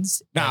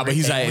almonds. Nah, but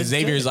he's Everything like, was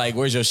Xavier's good. like,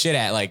 where's your shit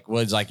at? Like,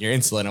 what's like your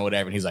insulin or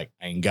whatever? And he's like,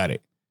 I ain't got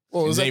it.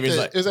 Well, it Xavier's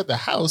like- was at the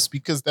house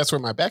because that's where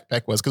my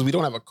backpack was because we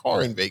don't have a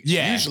car in Vegas.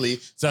 Yeah. Usually,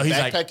 So my he's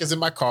backpack like, is in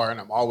my car and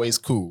I'm always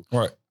cool.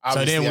 Right.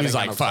 Obviously, then we I was didn't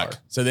like, got no fuck.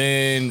 car. So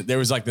then there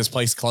was like this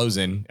place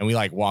closing and we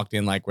like walked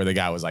in like where the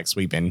guy was like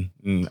sweeping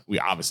and we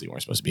obviously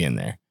weren't supposed to be in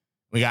there.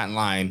 We got in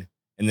line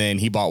and then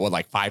he bought what,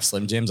 like 5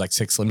 Slim Jims, like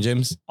 6 Slim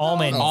Jims?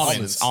 Almonds.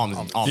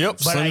 Almonds. Yep. But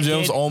Slim I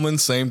Jims, did-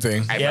 almonds, same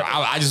thing. Hey, Yep. bro,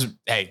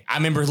 I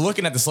remember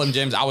looking at the Slim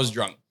Jims. I was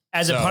drunk.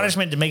 As a So-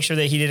 punishment to make sure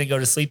that he didn't go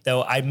to sleep,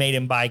 though, I made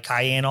him buy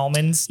cayenne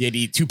almonds. He had to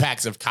eat 2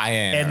 packs of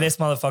cayenne. And this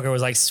motherfucker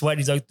was like sweating.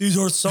 He's like, these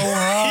are so he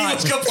hot.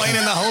 was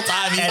complaining the whole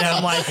time. And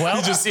I'm like, well,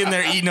 he's just sitting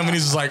there eating them and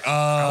he's just like,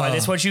 well,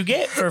 that's what you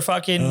get for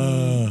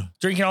fucking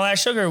drinking all that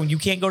sugar when you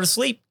can't go to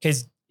sleep.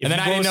 Because And then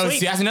I didn't know.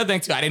 See, that's another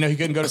thing too. I didn't know he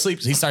couldn't go to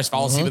sleep. So he starts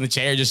falling asleep in the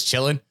chair, just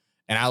chilling.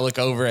 And I look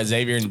over at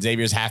Xavier, and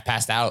Xavier's half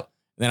passed out.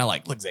 And then I'm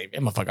like, look, Xavier,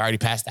 motherfucker already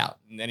passed out.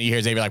 And then you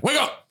hear Xavier like, wake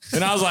up.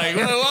 And I was like,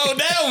 whoa,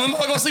 damn,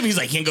 motherfucker, go to sleep. He's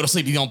like, he can't go to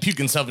sleep. He's gonna puke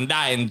himself and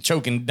die and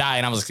choke and die.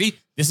 And I was like, see,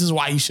 this is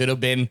why you should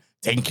have been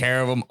taking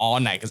care of him all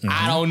night. Because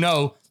I don't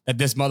know that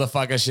this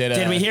motherfucker should have.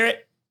 Did we hear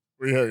it?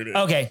 We heard it.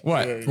 Okay.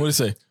 What? What did he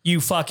say? You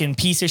fucking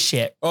piece of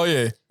shit. Oh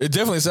yeah, it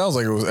definitely sounds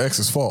like it was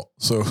X's fault.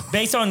 So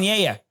Based on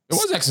It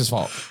was X's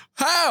fault.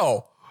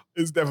 how?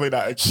 It's definitely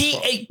not.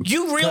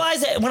 You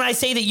realize that when I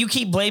say that you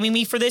keep blaming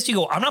me for this, you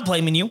go, I'm not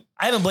blaming you.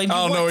 I haven't blamed you.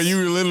 I don't know. once.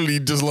 You literally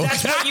just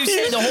That's what you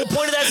said. The whole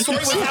point of that story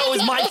was how it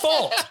was my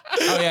fault. Oh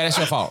yeah, that's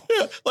your fault.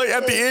 like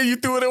at the end, you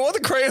threw it in. What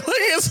the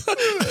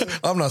crazy?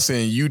 I'm not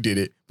saying you did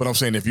it, but I'm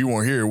saying if you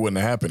weren't here, it wouldn't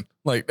have happened.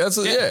 Like that's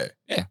Yeah.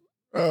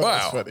 Oh, Wow.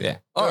 that's funny. Yeah.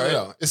 All right.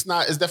 No, it's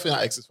not. It's definitely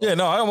not X's fault. Yeah,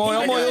 no, I'm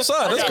on your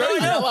side. That's Okay.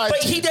 crazy. I lied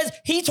But to he you. does.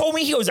 He told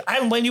me, he goes, I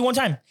haven't blamed you one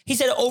time. He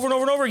said it over and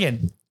over and over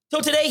again. Till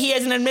today, he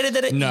hasn't admitted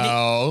that it.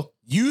 No,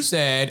 you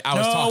said I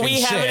was No, talking we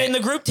shit. have it in the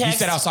group text. You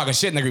said I was talking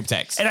shit in the group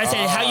text. And I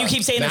said, how you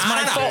keep saying it's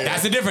my fault.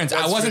 That's the difference. I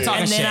That's wasn't fair.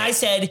 talking And shit. then I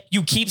said,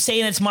 you keep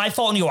saying it's my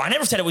fault. And you go, I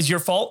never said it was your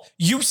fault.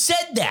 You said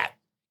that.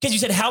 Because you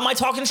said, how am I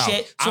talking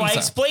shit? So I'm I sorry.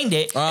 explained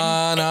it.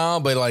 No,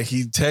 but like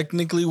he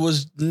technically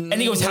was. And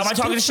he goes, how am I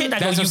talking shit? And I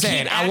go, That's what I'm you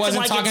saying. keep I acting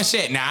wasn't like talking it's-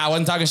 shit. Nah, I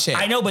wasn't talking shit.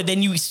 I know, but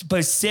then you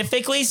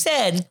specifically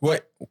said,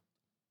 What?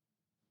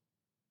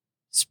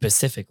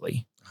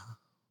 specifically.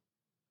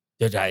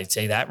 Did I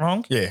say that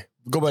wrong? Yeah,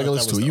 go back and That listen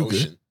was to it. the You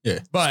ocean. good? Yeah,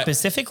 But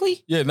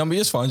Specifically? yeah. No, but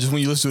it's fine. Just when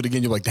you listen to it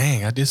again, you're like,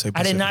 dang, I did say.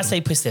 I did not say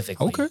Pacific.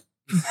 specifically.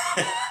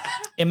 Okay.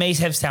 It may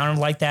have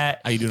sounded like that.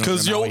 how you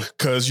doing?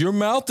 Cause your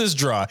mouth is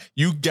dry.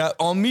 You got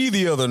on me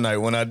the other night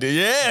when I did.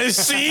 Yeah,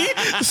 see,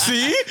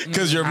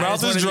 cause your I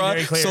mouth just is wanna be dry,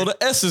 very clear. so the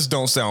S's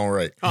don't sound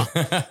right.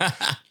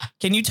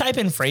 Can you type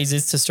in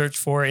phrases to search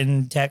for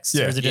in text?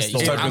 Yeah. Or is it just Yeah,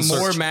 the you type word? in I'm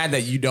more search. mad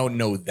that you don't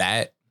know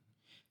that.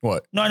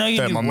 What? No, I know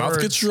you That do my mouth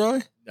words. gets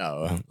dry.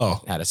 No.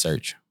 Oh. How to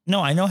search. No,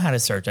 I know how to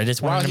search. I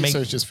just While wanted to he make.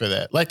 searches for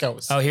that, like I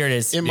was Oh, here it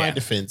is. in my Yeah.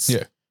 defense,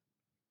 Yeah.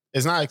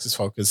 it's not X's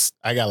fault because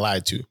I got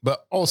lied to.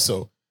 But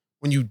also,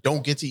 when you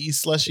don't get to eat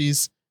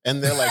slushies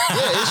and they're like, yeah,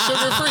 it's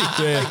sugar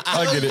free. Yeah,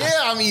 I get it. Yeah,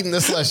 I'm eating the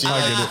slushie.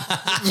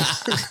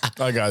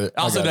 I got it.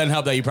 Also, doesn't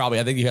help that you probably.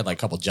 I think you had like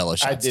a couple Jello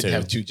shots. I did too.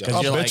 have 2 Jello. 'Cause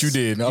I you're bet like- you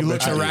did. I You bet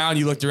looked you did. around.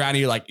 You looked around. And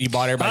you like you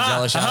bought everybody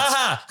Jello shots.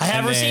 I have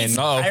And receipts.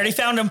 then- I already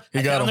found them. He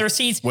I got found them. the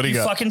receipts. What do you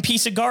got? Fucking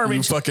piece of You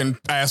garbage. fucking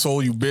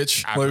asshole, you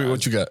bitch.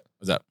 What you got?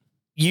 What's up?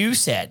 You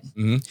said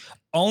Mhm.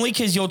 only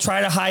because you'll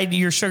try to hide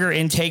your sugar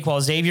intake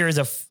while Xavier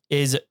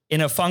is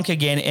in a funk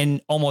again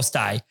and almost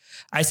die.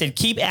 I said,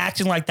 keep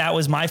acting like that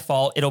was my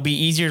fault. It'll be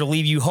easier to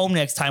leave you home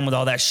next time with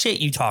all that shit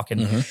you talking.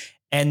 Mhm.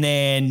 And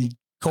then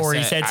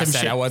Corey said some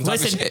shit. I wasn't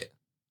talking Listen, shit.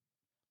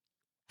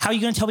 how are you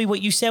going to tell me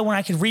what you said when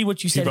I could read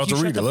what you He's said? about if you to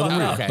shut read the it. Let fuck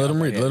him up? read it. Let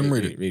him read it. Let him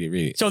read it.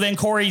 Read it. So then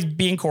Corey's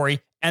being Corey,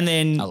 and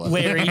then I love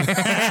Larry, it.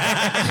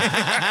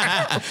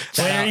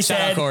 Larry Shout out,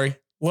 said, Corey.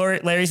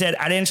 Larry said,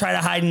 I didn't try to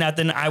hide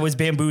nothing. I was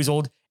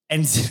bamboozled,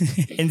 and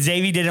and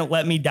Xavier didn't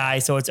let me die,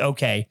 so it's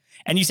okay.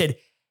 And you said,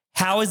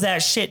 how is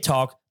that shit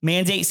talk?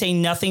 Mans ain't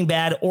saying nothing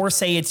bad or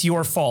say it's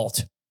your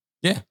fault.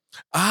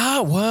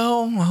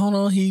 Well, hold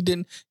on. He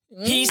didn't.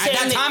 He At said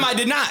that time, I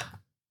did not.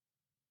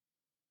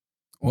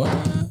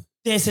 What?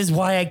 this is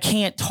why I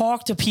can't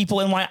talk to people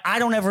and why I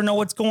don't ever know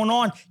what's going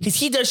on, because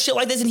he does shit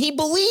like this and he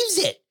believes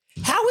it.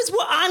 How is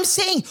what I'm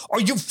saying?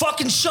 Or you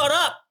fucking shut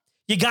up.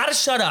 You got to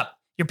shut up.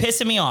 You're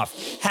pissing me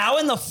off. How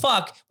in the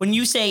fuck, when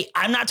you say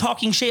I'm not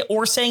talking shit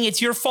or saying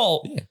it's your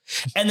fault,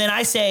 and then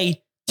I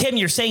say, Tim,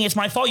 you're saying it's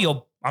my fault. You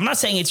go, I'm not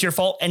saying it's your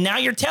fault. And now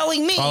you're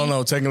telling me. I don't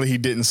know. Technically, he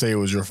didn't say it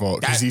was your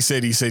fault because he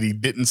said he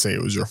didn't say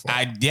it was your fault.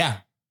 Yeah.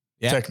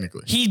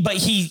 Technically,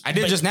 I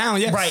did just now.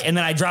 Yes. Right. And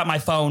then I dropped my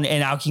phone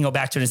and I can go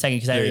back to it in a second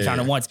because I already Yeah, found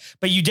yeah. it once.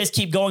 But you just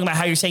keep going about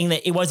how you're saying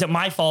that it wasn't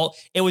my fault.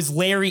 It was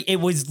Larry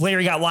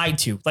got lied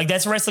to. Like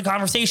that's the rest of the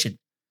conversation.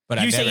 But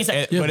You I say never, it's like-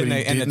 it- Yeah, but in but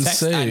he the didn't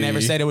text, I say-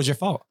 never said it was your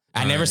fault.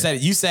 I never Right. said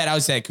it. You said I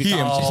said. He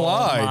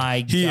implied. Oh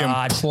my He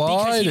God. implied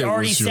Because he it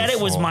already was your said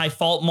it was fault. my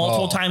fault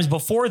multiple Oh. times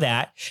before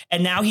that.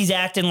 And now he's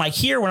acting like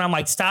here when I'm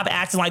like, stop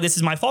acting like this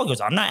is my fault. He goes,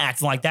 I'm not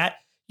acting like that.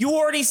 You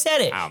already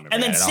said it. I don't remember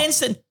And then that at all. since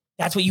then,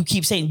 that's what you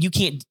keep saying. You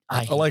can't.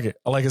 I like it.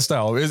 I like his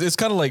style. It's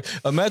kind of like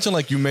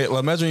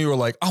imagine you were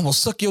like, I'm gonna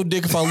suck your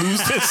dick if I lose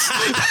this.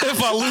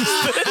 If I lose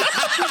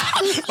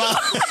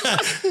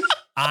this.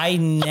 I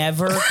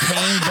never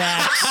came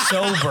back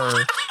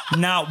sober.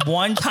 Not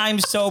one time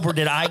sober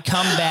did I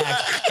come back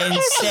and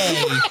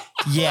say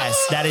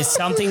Yes, that is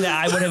something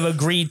that I would have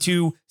agreed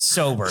to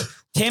sober.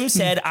 Tim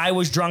said I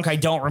was drunk. I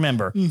don't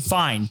remember.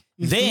 Fine.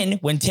 Then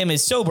when Tim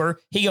is sober,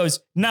 he goes,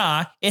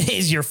 nah, it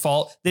is your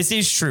fault. This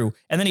is true.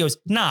 And then he goes,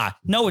 nah,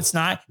 no, it's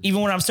not.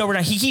 Even when I'm sober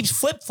now, he keeps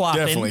flip-flopping.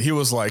 Definitely. He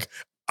was like,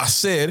 I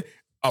said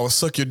I would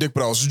suck your dick,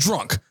 but I was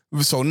drunk.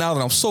 So now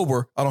that I'm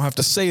sober, I don't have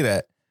to say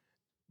that.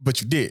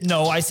 But you did.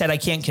 No, I said I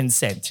can't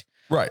consent.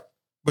 Right.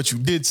 But you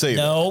did say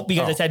that. No,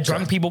 because I Oh, said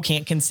drunk okay. people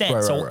can't consent.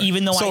 Right, So right.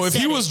 even though So I if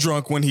said he was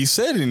drunk when he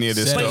said any of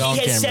this Said it stuff, on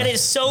but he has camera. said it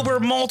sober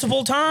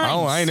multiple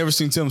times. I ain't never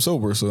seen Tim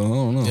sober, so I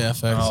don't know. Yeah,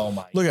 facts. Oh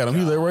my. Look at him.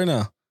 He's there right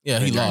now. Yeah,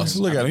 he lost.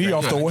 Look at him. He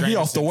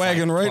off the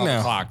wagon right now.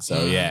 O'clock,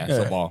 so yeah, Yeah.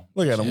 football.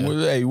 Look at him.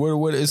 Hey,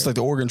 what? It's like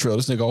the Oregon Trail.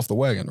 This nigga off the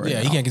wagon right Yeah,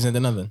 now. he can't consent to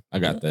nothing. I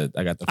got the.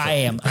 I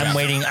am. I'm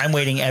waiting. I'm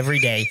waiting every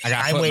day. I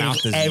got I'm waiting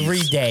foot-mouth disease. every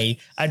day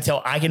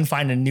until I can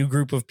find a new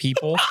group of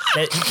people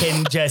that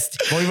can just.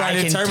 Well, you've already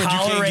I can determined you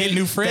can't get tolerate-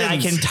 new that I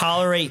friends. can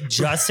tolerate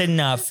just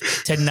enough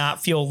to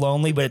not feel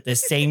lonely, but at the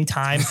same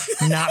time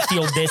not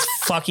feel this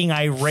fucking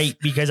irate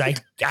because I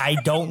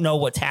don't know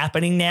what's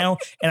happening now,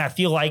 and I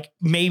feel like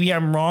maybe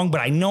I'm wrong,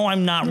 but I know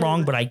I'm not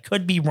wrong, but I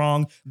could be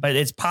wrong, but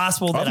it's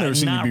possible that I've never I'm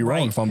seen you not be right.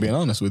 wrong. If I'm being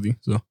honest with you,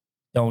 so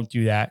Don't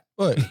do that.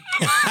 what?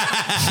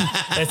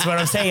 That's what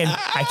I'm saying.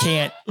 I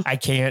can't.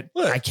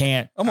 What? I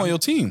can't. I'm on your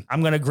team.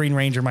 I'm gonna Green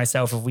Ranger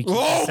myself if we keep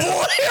Oh this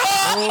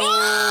up.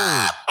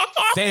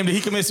 boy! Damn, did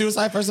he commit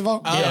suicide first of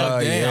all? Yeah,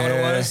 damn. What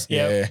it was?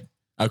 Yeah.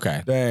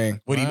 Okay.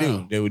 Dang. What do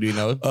you do? Do you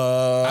know?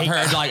 I've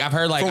I've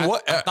heard like From I,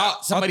 what- I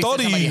thought somebody I thought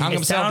said somebody he- hung It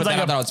himself, sounds but then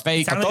like I thought it was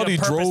fake. sounds I thought like he a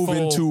drove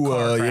purposeful into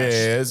car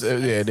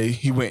crash.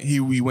 he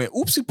went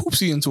oopsie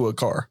poopsie into a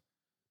car.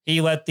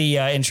 He let the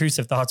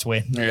intrusive thoughts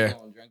win. Yeah.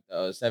 Drink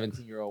the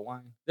 17-year-old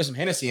wine. There's some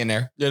Hennessy in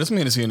there. Yeah, there's some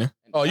Hennessy in there.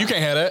 Oh, you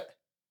can't have that.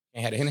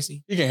 Can't have a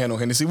Hennessy. You can't have no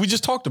Hennessy. We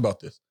just talked about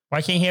this.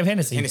 Why can't he have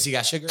Hennessy? Hennessy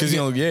got sugar. Because you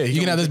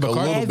can have this a Bacardi.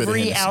 little bit of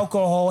Every Hennessy.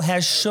 alcohol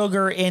has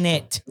sugar in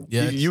it.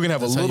 Yeah, You can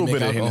have a that's how you little make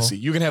bit of alcohol. Hennessy.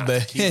 You can have the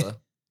tequila.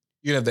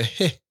 you can have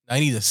the I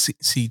need a C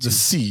too. the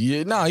C.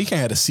 Yeah, nah, you can't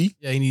have the C.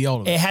 Yeah, you need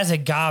all of It it. has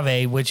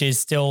agave, which is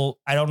still,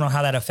 I don't know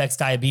how that affects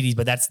diabetes,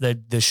 but that's the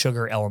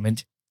sugar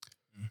element.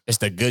 It's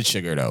the good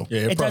sugar though.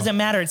 Yeah, It doesn't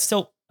matter. It's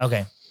still,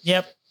 okay.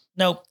 Yep.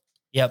 Nope.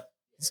 Yep.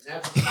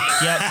 Yep.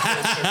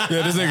 Yeah,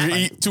 this nigga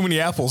eat too many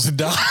apples and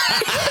die.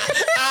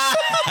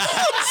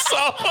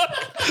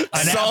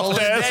 An apple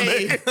Soft a ass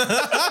day.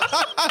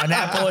 nigga. An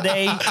apple a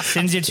day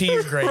sends you to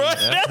your grave.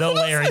 The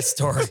Larry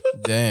story.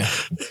 Damn.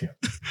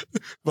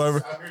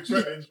 Whatever.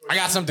 I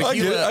got some I get it,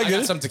 tequila. I I get got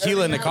it. some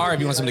tequila in the car if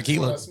you want some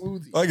tequila.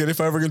 I get it.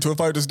 If I ever get into a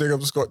fight, this nigga, I'm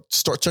just going to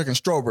start checking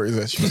strawberries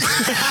at you.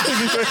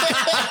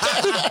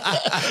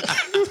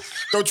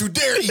 Don't you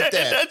dare eat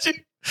that.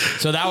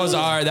 So that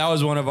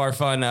was one of our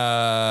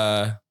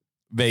fun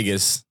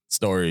Vegas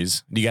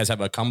stories. Do you guys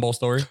have a combo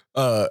story?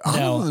 No,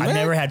 I've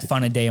never had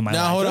fun a day in my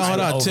Now life. hold on.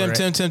 I'm over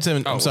it.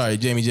 Tim. Oh. I'm sorry,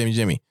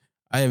 Jamie.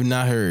 I have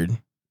not heard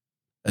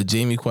a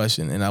Jamie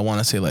question, and I want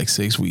to say like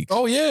 6 weeks.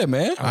 Oh yeah,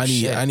 man. I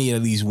need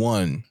at least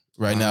one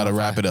right now to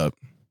wrap it up.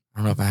 I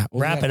don't know if I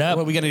Wrap it up.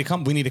 Well, we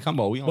need a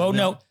combo. We Well,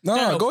 no,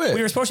 Go ahead.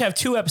 We were supposed to have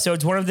 2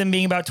 episodes, one of them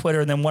being about Twitter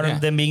and then one Yeah. of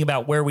them being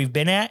about where we've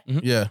been at.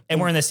 Yeah. And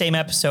we're in the same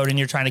episode and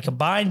you're trying to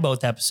combine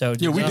both episodes.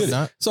 Yeah, we No, did it.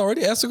 not- It's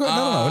already asked the question.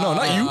 No,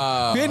 not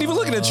you. We ain't even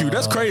looking at you.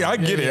 That's crazy. I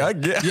get it. I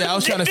get. Yeah, I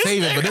was trying to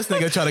save it, but this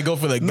nigga tried to go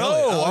for the No,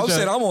 gullet. I'm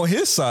saying I'm on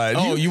his side.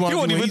 Oh, he you wanna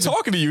wasn't do what even he's-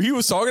 talking to you. He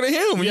was talking to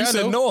him. Yeah, You I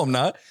said know. no, I'm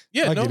not.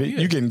 Yeah, I no, get it. yeah.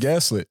 You getting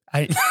gaslit. I,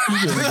 You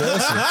getting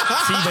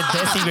gaslit. see, but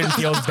this even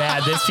feels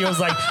bad. This feels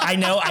like, I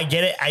know, I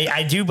get it.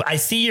 I do. I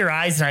see your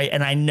eyes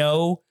and I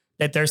know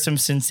that there's some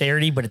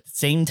sincerity, but at the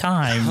same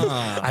time,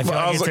 I feel My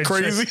like eyes it's are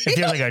crazy. It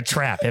feels like a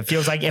trap. It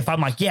feels like if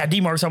I'm like, yeah,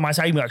 D-Mark's on my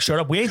side, you'd be like, shut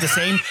up, we ain't the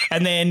same.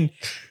 And then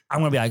I'm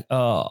going to be like,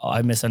 oh,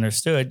 I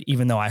misunderstood,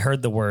 even though I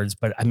heard the words,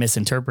 but I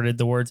misinterpreted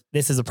the words.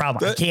 This is a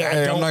problem. I can't, I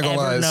Hey, don't I'm not gonna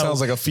ever lie. It know.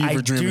 sounds like a fever I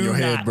dream in do your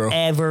head, not bro.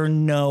 ever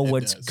know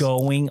what's does.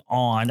 going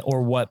on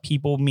or what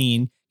people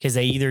mean because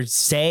they either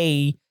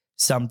say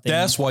something.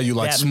 That's why you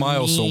like that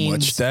Smile so much.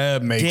 means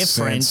That makes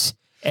different. sense.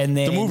 And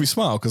then The movie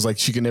Smile, because like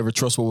she could never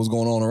trust what was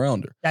going on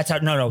around her. that's how,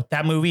 no,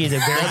 that movie is a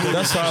very good.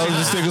 That's how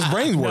this nigga's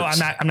brain works.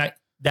 No, I'm not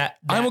that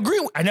I'm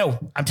agreeing. I know.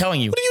 I'm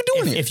telling you. What are you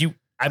doing If, here? if you,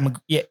 I'm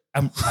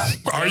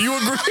Are you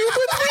agreeing with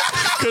me?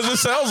 Because it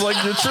sounds like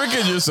you're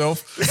tricking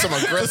yourself. Some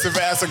aggressive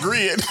ass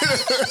agreeing.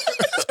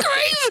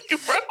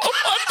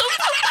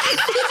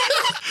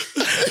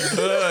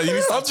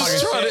 I'm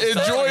just trying to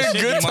enjoy a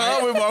good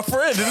time with my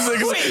friend. And this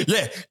nigga's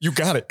yeah, you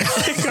got it.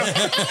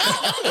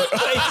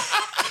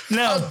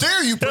 How no,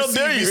 dare you How perceive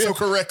dare me you? so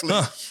correctly?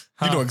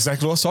 You know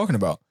exactly what I was talking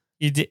about.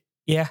 you did.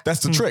 Yeah, That's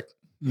the trick.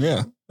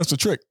 Yeah, that's the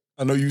trick.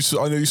 I know you.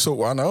 I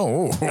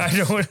know. I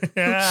don't.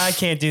 I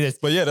can't do this.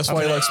 But yeah, that's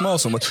why I like Smile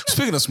so much.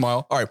 Speaking of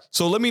Smile, all right.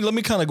 So let me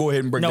kind of go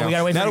ahead and break No, down. we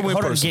gotta wait Now for that we're in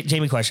hold on. person. Get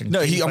Jamie question.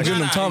 No, Jamie I'm question.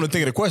 giving him time to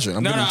think of the question.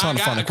 I'm No, giving him time I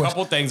to find got a a question.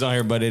 couple things on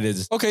here, but it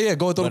is. Okay, yeah,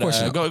 go ahead, throw the But,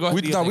 question. go ahead,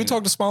 We do your thing.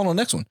 talked to Smile on the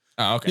next one.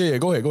 Oh, okay. Yeah,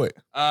 go ahead.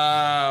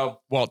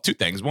 Well, 2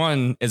 things.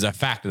 One is a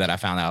fact that I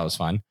found out was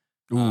fun.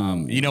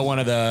 You know, one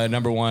of the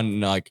number one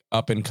like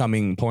up and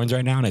coming porns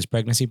right now is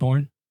pregnancy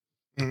porn.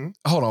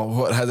 Hold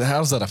on.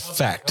 How's that a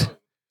fact?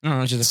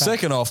 No, it's just a fact.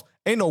 Second off,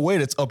 ain't no way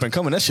that's up and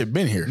coming. That shit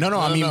been here. No,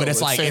 I mean, but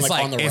it's like saying, it's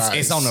on the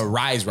it's on the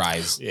rise.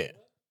 rise. Yeah.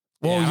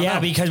 Well, yeah,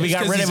 because we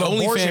got rid of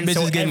abortion,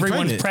 so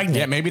everyone's pregnant.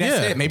 Yeah, maybe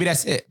that's it. Maybe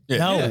that's it. Yeah.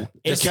 No,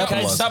 it's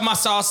because something I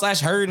saw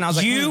 / heard, and I was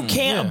like, you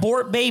can't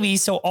abort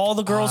babies, so all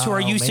the girls who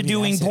are used to maybe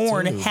doing that's it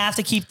porn too. have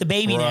to keep the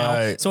baby now.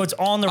 Right. So it's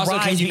on the Also,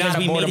 rise can you because not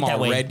we abort made it them that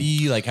way.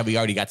 already? Like, have we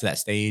already got to that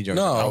stage? Or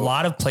No. A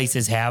lot of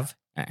places have.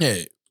 Yeah.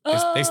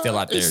 They still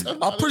out there.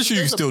 I'm pretty sure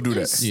you can still do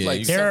that. Yeah,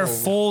 you-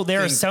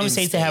 There are some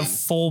states that have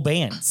full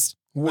bans.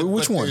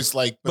 Which one? There's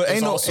like, But there's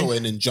ain't no- also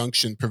an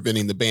injunction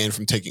preventing the ban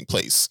from taking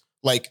place.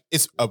 Like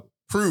it's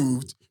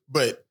approved,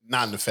 but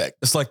not in effect.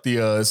 It's like the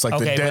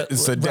Okay, debt. but-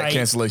 It's a debt right.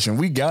 cancellation.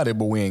 We got it,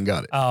 but we ain't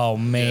got it. Oh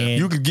man,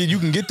 You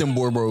can get them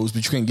boy bros,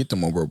 but you can't get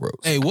them on bro bros.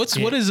 Hey, what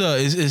is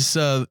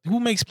who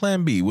makes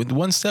Plan B with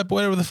one step,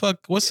 whatever the fuck?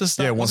 What's the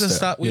stock? Yeah, one what's the step.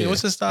 stock? Yeah.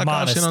 What's the stock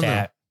option on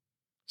them?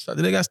 Monostat.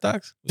 Do they got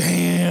stocks?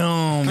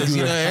 Damn, Because,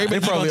 you know, they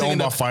everybody probably gonna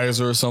owned take by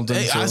Pfizer or something.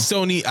 Hey, so. I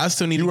still need.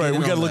 You're right. to We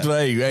get got to on look that. at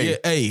hey, Yeah,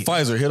 hey,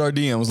 Pfizer, hit our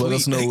DMs. Let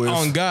us know.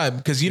 on God,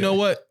 because you know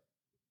what?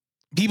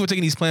 People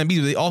taking these Plan Bs,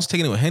 but they also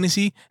taking it with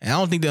Hennessy, and I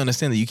don't think they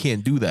understand that you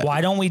can't do that.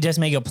 Why don't we just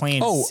make a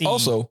plan C?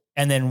 Also,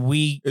 and then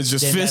it's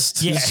just then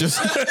fists. Yeah, It's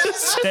just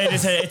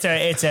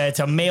it's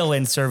a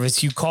mail-in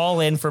service. You call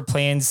in for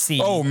Plan C.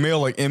 mail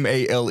like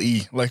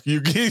MALE. Like you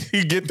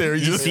get there,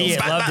 you just see it,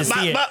 love to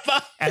see it,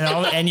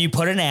 and you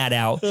put an ad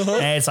out, and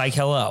it's like,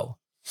 "Hello,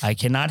 I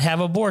cannot have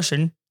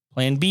abortion.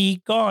 Plan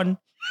B gone.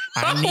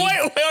 I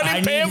need,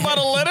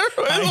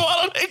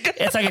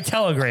 it's like a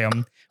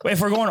telegram. If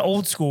we're going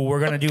old school, we're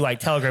going to do like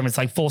telegram. It's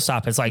like full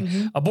stop. It's like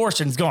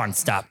abortion's gone.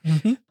 Stop.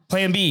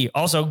 Plan B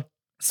also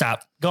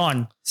stop.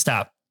 Gone.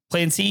 Stop.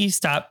 Plan C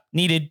stop.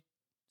 Needed.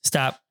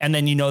 Stop. And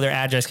then you know their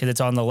address because it's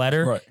on the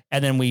letter. Right.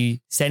 And then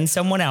we send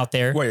someone out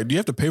there. Wait, do you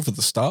have to pay for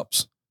the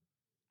stops?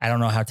 I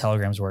don't know how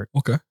telegrams work,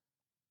 Okay.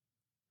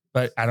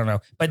 but I don't know.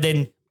 But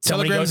then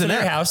somebody Telegram's goes to an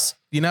their app. house.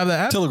 You know have that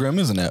app? Telegram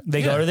is an app.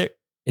 They go to their.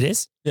 It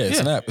is. Yeah, it's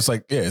an app. It's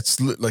like it's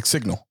like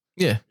Signal.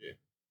 Yeah.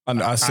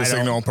 I said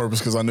Signal don't- on purpose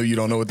because I know you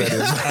don't know what that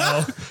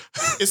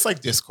is. It's like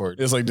Discord.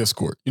 It's like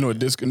Discord. You know what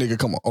Discord? Nigga,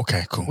 come on.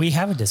 Okay, cool. We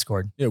have a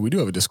Discord. Yeah, we do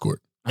have a Discord.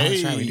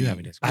 That's right, we do have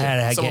a Discord. I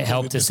had to Someone get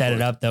help put to it set it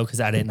Discord. up though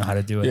because I didn't know how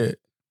to do it. Yeah,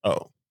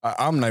 Oh,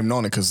 I'm not even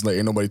on it because like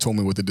ain't nobody told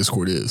me what the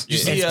Discord is. You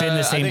It's see, been the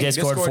I same think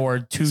Discord for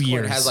 2 Discord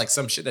years. has like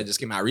some shit that just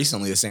came out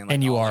recently that's saying like,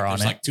 And you are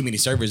there's on it. like too many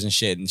servers and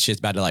shit's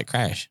about to like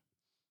crash.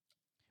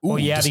 Well, Ooh,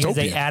 yeah, because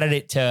they dystopian. added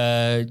it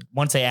to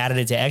once they added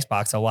it to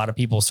Xbox, a lot of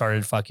people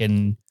started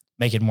fucking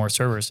making more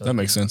servers. So That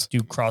makes sense. do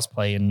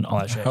crossplay and all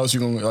that shit. How's you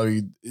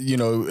gonna? You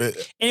know,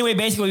 Anyway,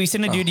 basically, we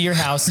send a dude to your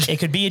house. It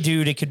could be a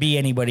dude, it could be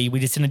anybody. We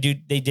just send a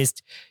dude. They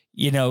just,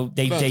 they Doesn't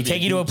take be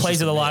you to a a dude, place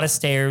it's with a just a lot male. of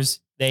stairs.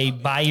 They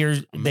buy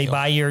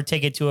your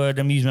ticket to an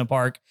amusement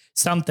park.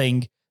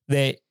 Something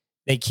that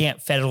they can't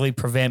federally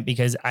prevent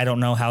because I don't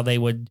know how they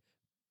would.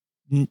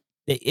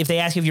 If they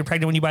ask if you're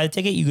pregnant when you buy the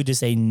ticket, you could just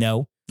say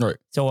no. Right.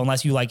 So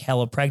unless you like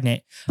hella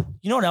pregnant,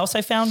 you know what else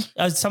I found?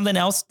 Something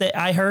else that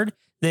I heard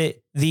that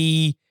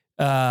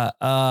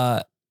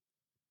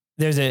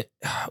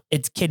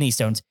it's kidney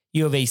stones.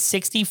 You have a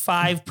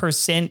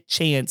 65%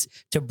 chance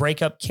to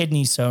break up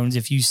kidney stones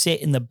if you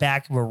sit in the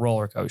back of a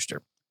roller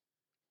coaster.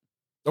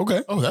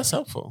 okay, oh, that's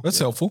helpful. that's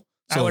helpful.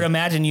 I would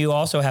imagine you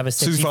also have a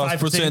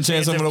 65%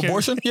 chance of an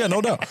abortion. Yeah, no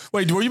doubt.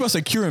 Wait, were you about to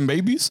say curing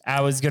babies?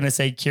 I was going to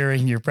say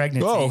curing your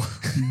pregnancy. Oh,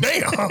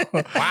 damn!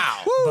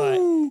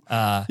 Wow.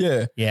 But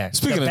Yeah. yeah,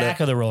 Speaking the of back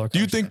that, of the roller coaster.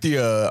 Do you think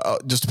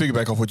just to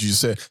piggyback off what you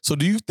just said? So,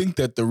 do you think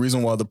that the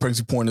reason why the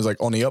pregnancy porn is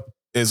like on the up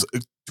is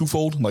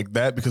twofold, like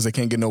that because they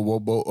can't get no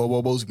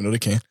wobos, even though they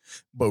can,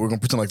 but we're gonna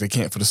pretend like they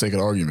can't for the sake of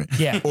the argument?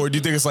 Yeah. Or do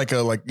you think it's like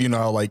you know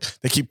how like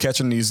they keep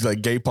catching these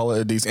like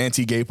these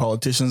anti-gay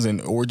politicians in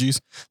orgies,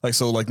 like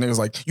so like niggas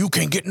like you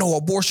can't get no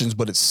abortions,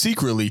 but it's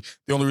secretly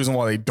the only reason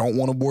why they don't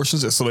want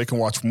abortions is so they can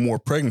watch more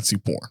pregnancy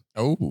porn.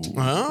 Oh.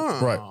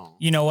 Right.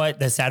 You know what?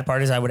 The sad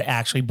part is I would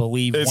actually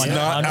believe It's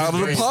not out of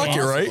the 100%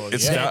 pocket, right?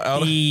 It's Yeah. not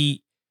out of the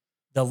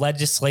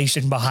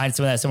legislation behind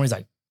some of that. Somebody's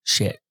like,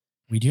 shit,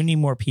 we do need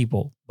more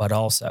people, but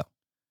also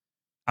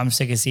I'm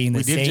sick of seeing the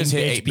We did same just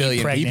hit bitch 8 be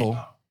billion pregnant. people.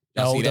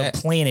 Y'all No, see the that?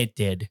 planet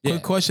did. Yeah.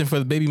 Quick question for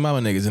the baby mama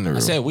niggas in the room.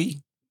 I said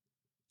we.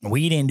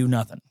 We didn't do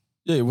nothing.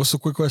 Yeah, what's the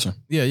quick question?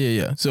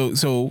 Yeah.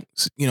 So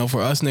you know,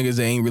 for us niggas,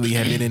 they ain't really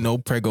had it in no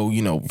prego.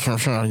 You know, you know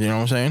what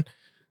I'm saying?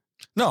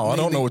 No, I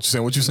don't know what you're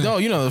saying. What you saying? No,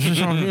 you know, you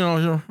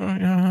know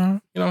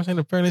what I'm saying?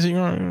 The pregnancy.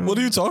 What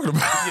are you talking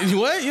about?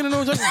 What? You don't know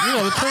what I'm talking? You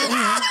know, the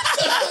pregnancy.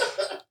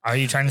 Are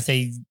you trying to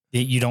say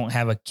that you don't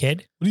have a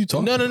kid? What are you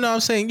talking? No. I'm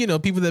saying, you know,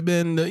 people that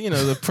been,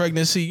 the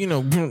pregnancy, you know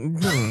what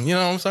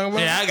I'm talking about?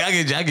 Yeah, I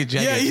get you. I get you.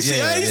 Yeah, you see,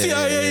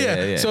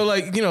 yeah. So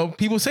like, you know,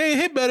 people say it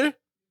hit better.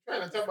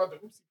 Trying to talk about the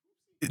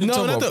oopsie.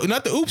 No, talking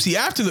not the oopsie.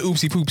 After the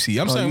oopsie poopsie.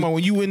 I'm talking about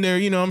when you in there.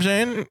 You know what I'm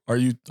saying? Are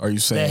you The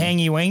saying?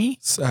 hangy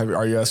wangy?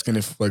 Are you asking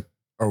if like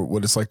or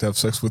what it's like to have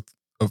sex with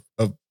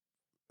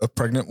a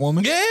pregnant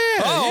woman? Yeah.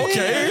 Oh,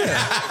 okay.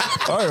 Yeah.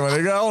 All right, well,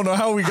 nigga, I don't know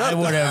how we got. I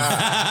would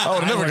have. I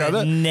would have never got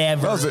that.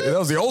 Never. That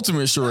was the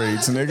ultimate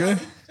charades, nigga.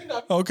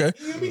 Okay.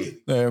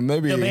 Yeah,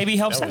 maybe. The baby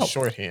helps That was out.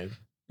 shorthand.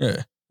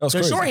 Yeah. was The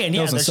crazy. shorthand, That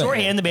yeah. was The insane.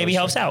 shorthand, the baby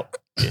helps out.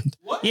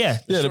 Yeah.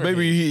 Yeah, the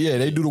baby. Yeah,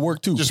 they do the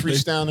work too. Just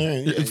reach down there.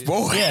 And,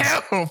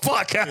 Yeah.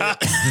 Fuck. Yeah,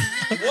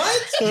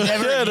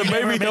 the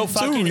baby helped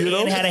too. You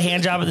know, and had a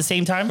hand job at the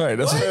same time. right?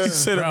 That's what he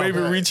said. The Bro, baby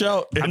reach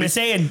out. I'm just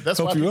saying, That's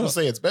why Help you people out.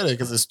 say it's better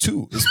because it's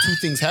two. It's two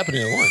things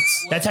happening at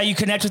once. that's how you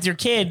connect with your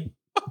kid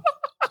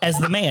as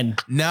the man.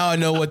 Now I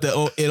know what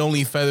the It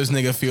Only Feathers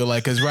nigga feel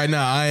like. Because right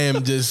now I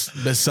am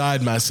just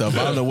beside myself.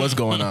 I don't know what's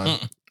going on.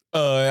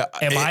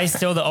 Am I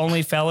still the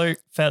only fellers?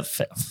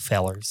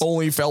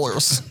 Only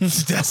fellers.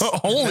 That's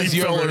Only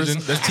your fellers.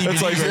 version. That's TBD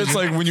It's like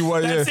version. when you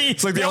watch. Yeah, That's the-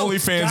 it's like the no,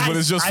 OnlyFans, guys, but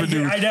it's just for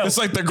dudes. I know. It's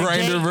like the gay-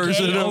 grinder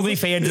version. gay of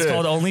OnlyFans is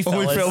called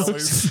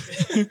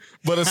OnlyFellas.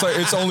 But it's like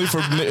it's only for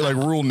like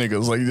real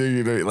niggas. Like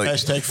they like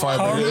Hashtag 5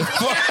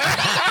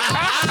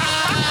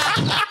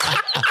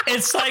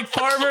 It's like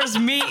farmer's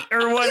meat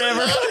or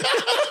whatever.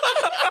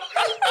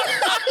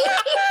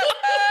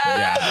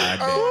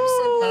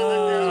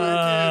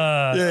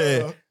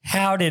 yeah.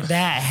 How did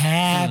that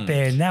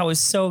happen? That was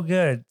so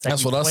good. It's like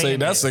That's you what I say.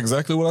 planned That's it.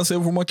 exactly what I said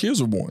before my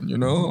kids were born. You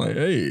know, like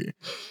hey,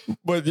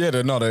 but yeah, to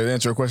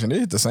answer your question, they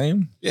hit the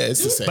same. Yeah,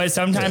 it's the same. But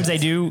sometimes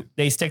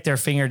they stick their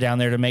finger down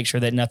there to make sure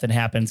that nothing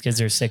happens because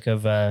they're sick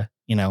of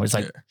it's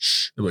like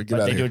shh. They're like, get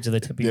But out they of do here. it to the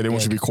tip of Yeah, your they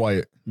want you to dick. be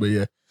quiet. But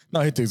yeah,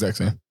 no, hit the exact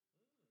same.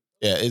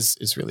 yeah,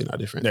 it's really not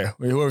different. Yeah,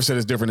 whoever said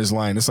it's different is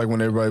lying. It's like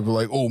when everybody be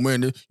like, "Oh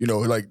man,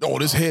 like, oh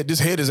this head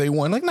is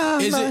A1." Like, nah,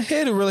 Is it-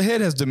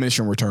 head has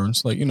diminishing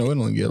returns. Like, it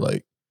only get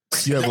like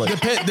you have like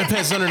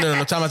Depends.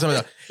 No. Time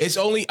out. It's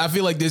only, I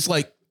feel like this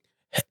like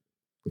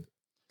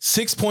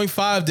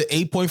 6.5 to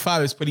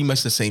 8.5 is pretty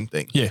much the same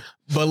thing. Yeah.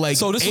 But like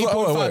So this is what-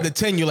 8.5 wait. to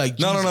 10, you're like,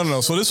 no.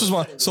 Jesus. So this was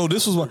my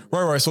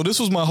right. So this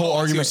was my whole Oh, I see what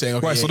argument. you're saying.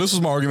 Okay, right. yeah. So this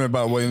was my argument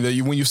about when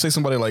you say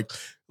somebody like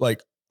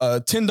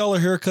a $10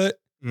 haircut.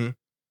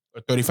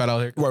 A $35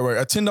 haircut. Right.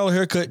 A $10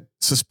 haircut,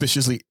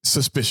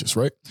 suspicious,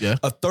 right? Yeah.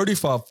 A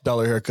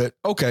 $35 haircut,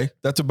 okay,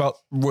 that's about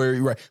where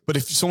you're right. But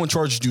if someone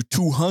charges you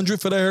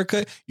 $200 for that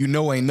haircut,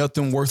 ain't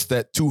nothing worth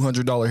that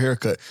 $200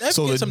 haircut. That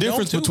So gets the some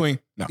difference dome, too. between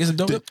Get some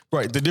dome.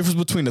 the difference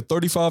between a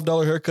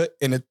 $35 haircut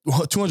and a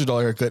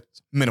 $200 haircut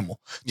is minimal.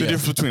 The Yeah.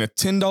 difference between a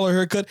 $10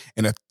 haircut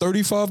and a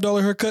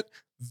 $35 haircut,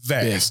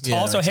 vast. Yeah.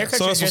 Also, haircuts So that's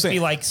should what I'm just saying. be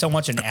like so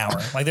much an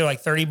hour. Like they're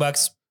like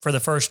 $30 for the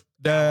first.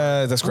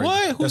 That's crazy.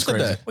 What? Who That's said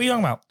crazy. that? What are you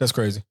talking about? That's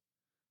crazy.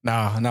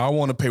 Nah, I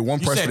want to pay one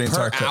You price said for the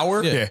per entire cut.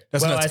 hour? Yeah,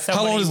 that's Well, nuts. as How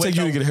long somebody does it take you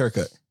to with get a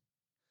haircut?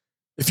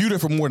 If you're there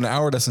for more than an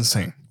hour, that's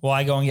insane. Well,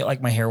 I go and get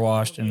like my hair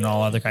washed and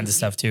all other kinds of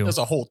stuff too. That's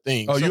a whole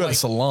thing. Oh, So, you got a like,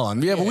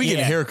 salon. Yeah, but we getting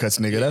Yeah. haircuts,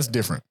 nigga. That's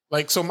different.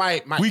 like so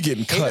my We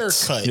getting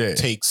cuts. haircut Yeah.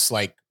 takes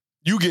like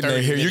You getting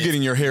 30 you're minutes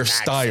getting your hair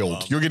maximum.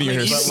 styled. You're getting your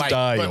hair But, like,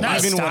 styled. but Not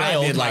Even when I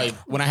styled, did like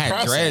when I had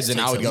process dreads and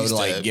I takes would at go least to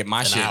like get my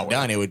an shit hour.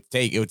 done, it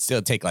would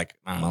still take like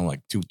I don't know,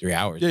 like 2-3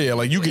 hours. yeah,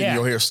 like you getting Yeah.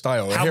 your hair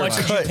styled. How much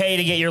did you haircut. pay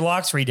to get your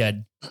locks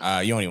redone? You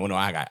don't even know.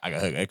 I got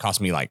it cost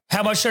me like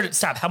How much should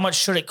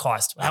it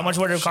cost? How much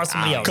would it cost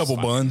somebody A else? couple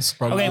buns.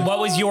 Probably. Okay, what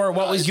was your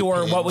Bun?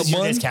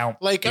 discount?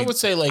 like I would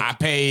say like I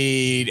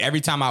paid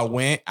every time I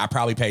went. I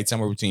probably paid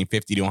somewhere between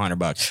 $50 to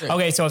 $100.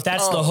 Okay, so if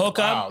that's the hookup,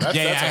 Wow, that's,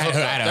 Yeah, that's, yeah, a I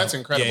hookup. had a- That's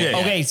incredible. yeah, yeah.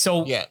 okay,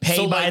 so Yeah. pay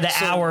So, by like, the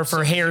so- hour for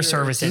so hair here-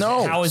 services.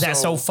 No. How is that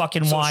so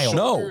fucking wild?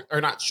 No. shoulder- or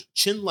not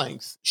chin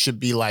length should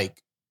be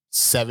like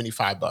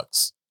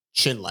 $75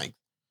 chin length.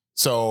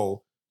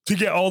 So To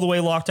get all the way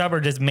locked up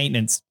or just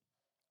maintenance?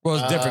 Well,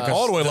 it's different. 'cause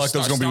all the way locked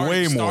up is gonna be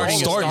way more.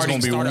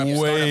 Starting's gonna be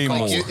way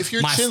more. if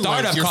you're My chin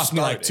startup length, you're cost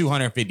me like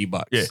starting.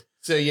 $250. Yeah.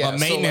 So yeah, But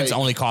maintenance so like,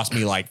 only cost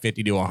me like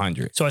 $50 to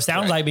 $100. So it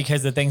sounds like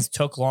because the things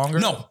took longer.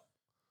 No,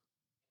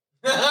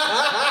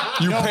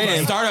 You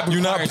paying startup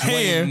You're not requires way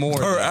paying more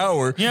per than that.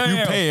 hour. Yeah, You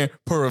yeah. paying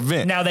per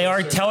event. Now they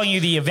are telling you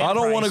the event. I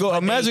don't want to price, go.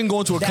 but Imagine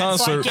going to a that's like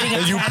concert getting a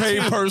and you pay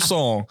tattoo. per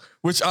song,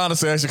 which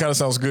honestly actually kind of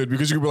sounds good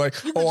because you could be like,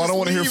 oh, I don't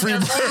want to hear free.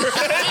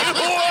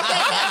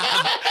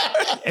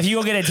 If you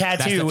go get a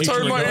tattoo, the if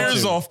Turn you my go-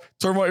 ears off.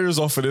 Turn my ears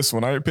off for this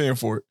one. I ain't paying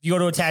for it. You go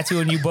to a tattoo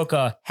and you book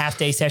a half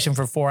day session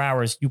for 4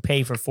 hours. You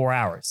pay for 4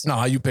 hours.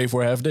 No, you pay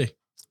for a half day.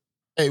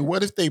 Hey,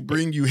 what if they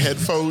bring you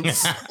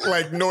headphones,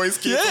 like noise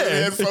canceling Yeah,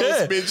 headphones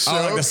yeah. mid-show?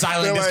 Oh, like the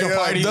silent They're disco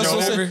party, that's you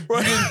what I'm know? saying.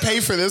 You didn't pay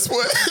for this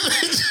one.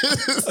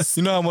 Just-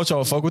 You know how much I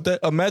would fuck with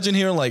that? Imagine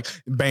hearing like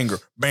banger,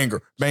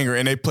 banger, banger,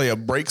 and they play a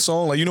break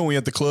song. Like, you know, when you're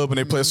at the club and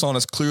they play a song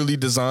that's clearly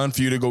designed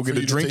for you to go get For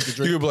a you to drink, take a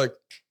drink. you could be like,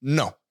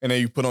 no. And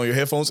then you put on your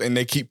headphones and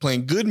they keep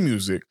playing good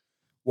music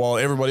while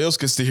everybody else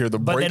gets to hear the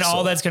But break then all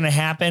song. that's going to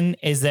happen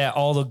is that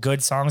all the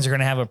good songs are going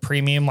to have a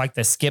premium, like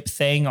the skip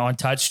thing on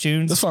Touch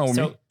Tunes. That's fine with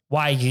me.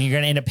 Why? You're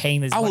going to end up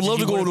paying this. I would much love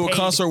as to you go to a would've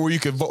paid. concert where you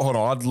could vote. Hold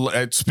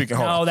on. Speaking,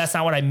 hold No, on. that's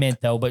not what I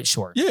meant though, but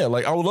sure. Yeah,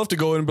 like I would love to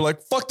go in and be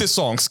like, fuck this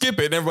song, skip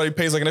it. And everybody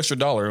pays like an extra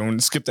 $1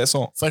 and skip that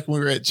song. It's like when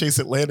we were at Chase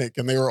Atlantic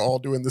and they were all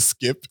doing the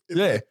skip.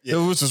 Yeah,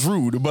 which is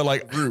rude, but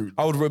like Rude.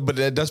 I would, but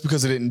that's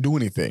because it didn't do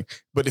anything.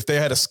 But if they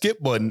had a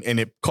skip button and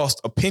it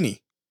cost a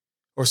penny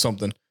or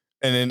something,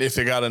 and then if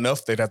they got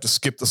enough, they'd have to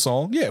skip the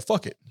song. Yeah,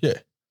 fuck it. Yeah,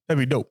 that'd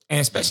be dope. And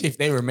especially if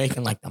they were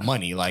making like the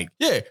money, like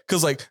Yeah,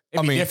 because like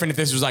it'd be different if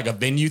this was like a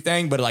venue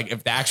thing, but like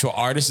if the actual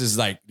artist is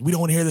like, we don't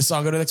want to hear this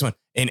song, go to the next one,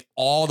 and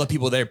all the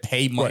people there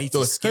pay money right, to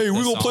they're like, skip hey, the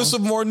we're gonna play song.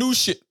 some more new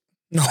shit.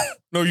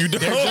 No, you don't.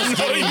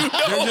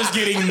 They're just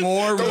getting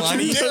more Don't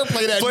money. you dare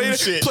play that new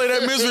shit. Play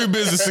that misery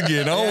business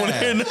again. I don't want to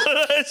hear none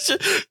of that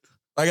shit.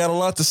 I got a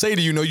lot to say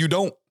to you. No, you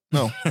don't.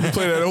 No, you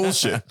play that old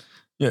shit.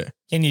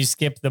 Can you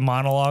skip the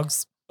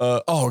monologues?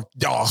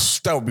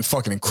 That would be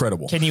fucking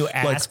incredible. Can you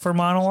ask for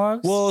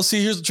monologues? Well,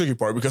 see, here's the tricky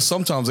part because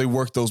sometimes they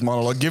work those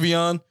monologues.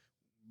 Giveon,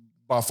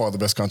 by far the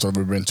best concert I've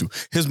ever been to.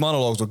 His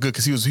monologues were good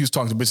because he was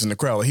talking to bitches in the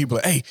crowd. Like he'd be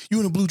like, "Hey, you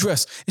in a blue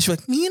dress?" And she'd be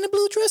like, "Me in a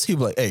blue dress?" He'd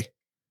be like, "Hey,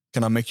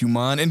 can I make you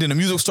mine?" And then the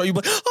music would start. You'd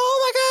be like,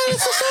 "Oh my god,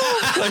 it's a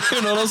song!" Like,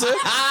 you know what I'm saying?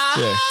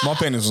 Yeah, my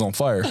panties was on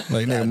fire.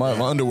 Like nigga, my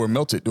underwear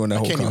melted during that I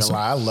whole can't concert. even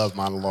lie. I love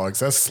monologues.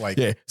 That's like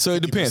Yeah, so it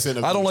depends. 50%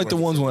 of I don't each like the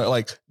one. ones when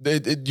like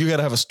you got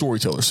to have a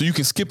storyteller, so you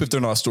can skip if they're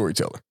not a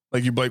storyteller.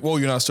 Like you're like, well,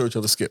 you're not a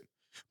storyteller, skip.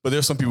 But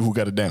there's some people who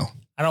got it down.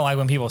 I don't like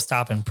when people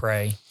stop and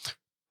pray.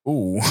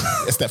 Ooh,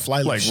 it's that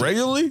fly like shit.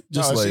 regularly,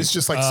 No, it's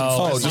just like some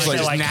fun just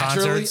shit. like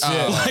naturally. concerts.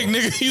 yeah. Like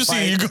nigga, you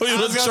see, you go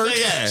to the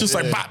church, just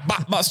like bop,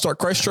 bop, bop, start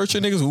Christ Church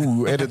and niggas.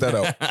 Ooh, edit that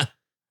out.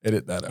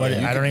 Edit that out. What-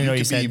 I don't even know what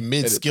you could be said.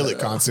 mid skillet Edit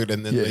that out. concert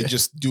and then Yeah. they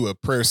just do a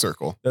prayer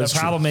circle. That's the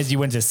problem is you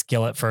went to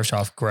Skillet first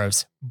off,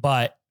 gross,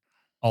 but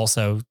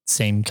also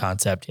same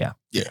concept. Yeah.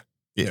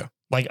 Yeah.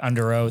 Like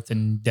Under Oath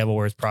and Devil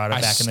Wears Prada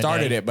I back in the day.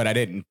 started it, but I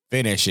didn't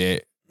finish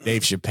it.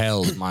 Dave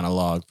Chappelle's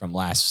monologue from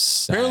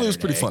last Saturday. Apparently, it was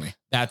pretty funny.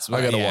 That's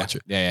I gotta yeah. watch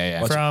it.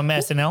 Yeah. From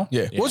SNL.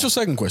 Yeah. Yeah. What's your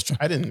second question?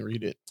 I didn't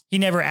read it. He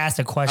never asked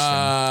a question.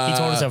 He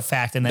told us a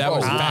fact, and then That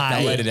was the fact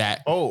that led to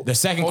that. Oh, The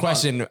second hold on.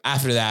 question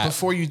after that.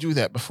 Before you do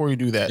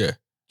that, Yeah.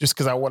 just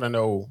because I want to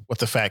know what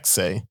the facts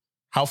say,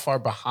 how far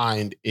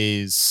behind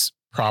is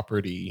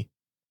property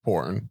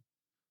porn?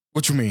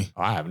 What you mean?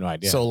 I have no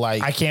idea. So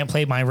like I can't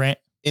pay my rent.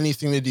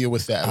 anything to deal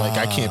with that. Like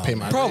I can't pay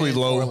my Probably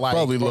rent, low, or like,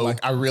 probably or low. like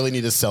I really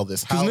need to sell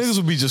this Because house. niggas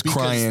would be just Because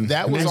crying.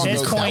 That was At on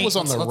this the point- that was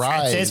on the at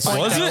rise. this point,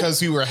 Was it?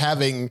 Because we were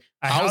having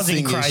A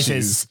housing crisis.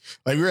 issues.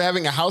 Like we were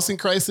having a housing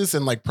crisis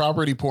and like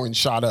property porn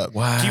shot up.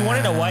 Wow. Do you want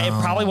to know what? It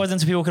probably wasn't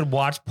so people could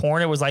watch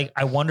porn. It was like,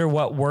 I wonder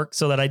what works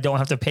so that I don't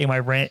have to pay my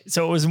rent.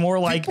 So it was more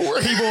like People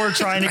were-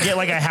 trying to get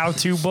like a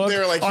how-to book They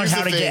were like, on here's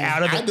how the to thing. get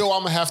out of I it. know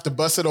I'm gonna have to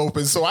bust it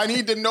open, so I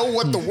need to know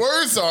what the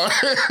words are.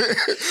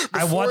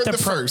 I want the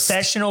first.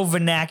 professional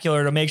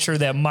vernacular to make sure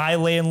that my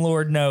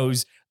landlord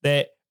knows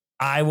that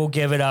I will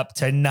give it up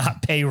to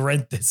not pay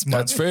rent this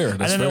month. That's fair. and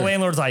That's then fair. the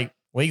landlord's like,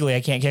 legally,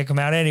 I can't kick him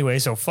out anyway,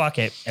 so fuck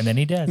it. And then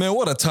he does. Man,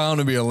 what a time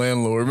to be a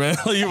landlord, man.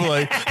 You be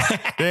like,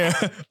 damn,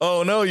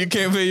 oh no, you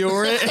can't pay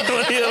your rent. You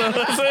know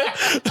what I'm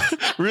saying?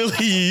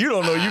 Really, you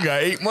don't know you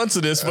got 8 months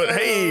of this, but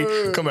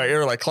hey, come back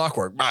here like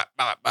clockwork. Bop,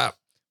 bop, bop.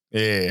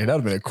 Yeah, that'd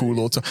have been a cool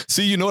little time.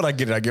 See, you know what? I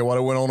get it. I get why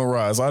they went on the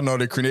rise. I know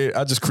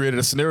I just created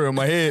a scenario in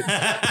my head.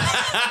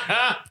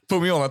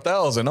 Put me on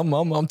 1,000.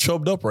 I'm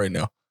chubbed up right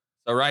now.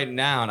 So right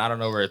now, and I don't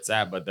know where it's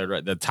at, but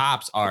the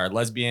tops are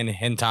lesbian,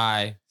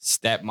 hentai,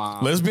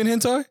 stepmom. Lesbian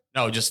hentai?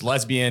 No, just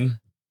lesbian,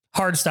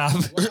 Hard stop.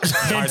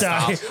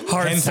 Hentai.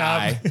 Hard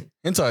stop. hentai,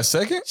 Hentai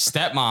second?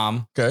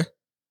 stepmom, Okay.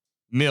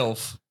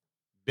 MILF,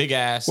 big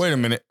ass, Wait a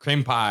minute.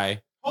 cream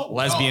pie,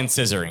 lesbian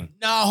scissoring.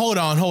 No, hold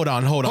on. Hold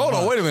on,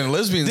 wait a minute.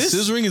 Lesbian This-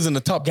 scissoring is in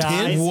the top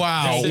Guys, 10?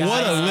 Wow, Hey,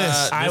 what a guys,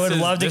 list. I This would is-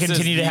 love to this is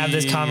continue to have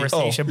this the-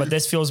 conversation, but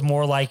this feels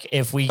more like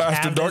if we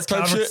After have dark this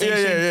type shit? conversation,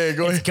 Yeah,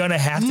 go it's ahead. gonna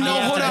have to be No,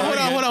 after hold on, dark hold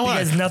on, hold on, hold on.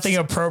 because nothing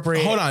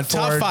appropriate. Hold on,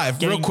 top for five,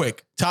 real getting-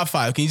 quick. Top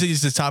five. Can you take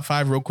us to top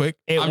five real quick?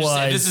 It I'm just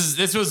saying, was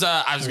this was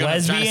I was gonna try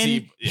to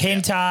lesbian, see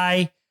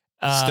hentai,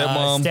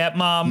 Stepmom,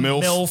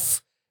 MILF,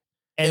 MILF,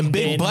 And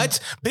big then- butts.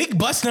 Big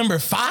butts number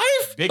 5?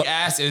 big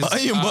ass is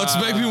Onion butts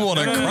make me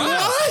wanna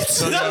cry.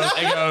 So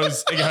it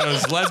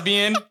goes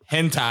lesbian,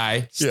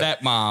 hentai,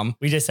 stepmom,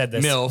 We just said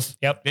this. MILF,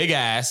 Yep. big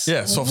ass.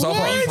 Yeah, so stop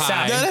cream five.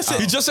 pie. No, that's it.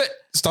 He just said,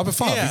 stop at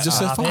 5. Yeah, He just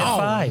said stop 5. at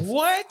 5.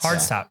 What?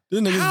 Hard stop.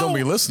 These niggas How? don't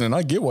be listening.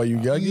 I get why you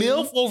got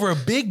MILF over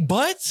big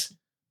butts?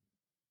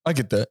 I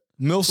get that.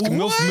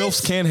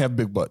 MILFs can have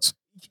big butts.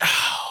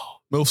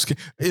 MILFs can,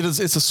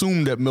 it's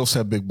assumed that MILFs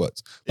have big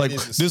butts. Like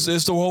is this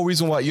is the whole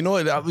reason why. You know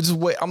what?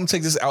 I'm gonna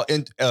take this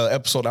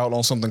episode out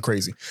on something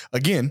crazy.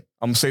 Again,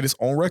 I'm gonna say this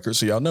on record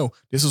so y'all know.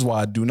 This is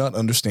why I do not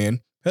understand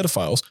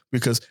pedophiles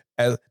because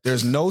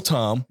there's no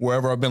time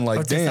wherever I've been like,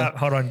 Oh, damn, stop.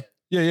 Hold on.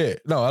 yeah.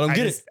 No, I don't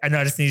get it. I know.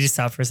 I just need you to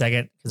stop for a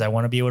second because I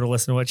want to be able to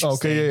listen to what you're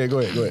Okay, saying. yeah. Go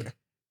ahead.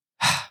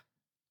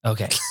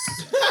 Okay.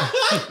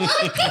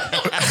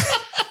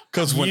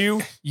 Because when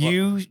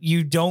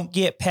You don't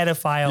get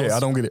pedophiles I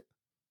don't get it.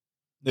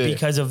 Yeah.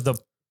 because of the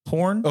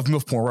porn. Of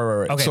MILF porn,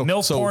 right. Okay, So-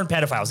 MILF so- porn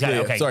pedophiles. Got it.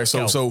 Yeah, Okay. sorry.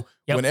 go. So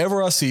Yep.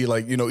 whenever I see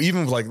like, you know,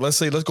 even like, let's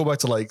go back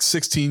to like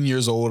 16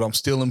 years old, I'm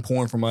still in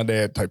porn from my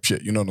dad type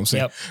shit. You know what I'm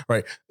saying? Yep.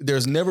 Right.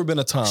 There's never been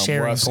a time where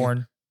Sharing I've seen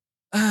porn.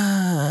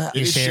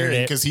 It is shared sharing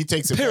it. because he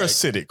takes it back.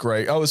 parasitic,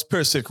 right? I was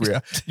parasitic.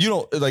 You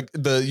don't like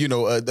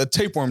the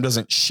tapeworm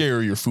doesn't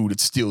share your food. It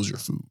steals your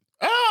food.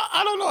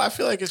 I don't know. I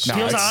feel like it's Nah,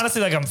 Feels it's-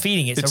 honestly like I'm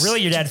feeding it. So it's-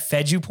 really, your dad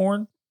fed you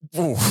porn?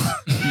 Ooh.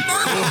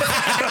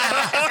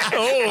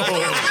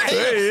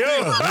 Hey,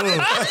 yo.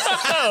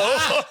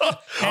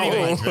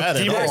 Anyway, like that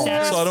do you at all.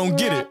 understand? So I don't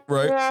get it,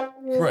 right?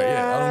 Right.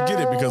 Yeah. I don't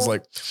get it because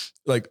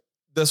like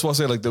that's why I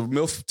say like the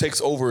MILF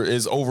takes over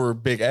is over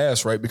big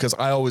ass, right? Because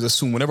I always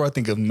assume whenever I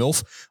think of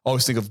MILF, I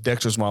always think of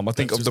Dexter's mom. I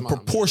think Dexter's of the mom.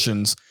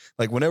 proportions.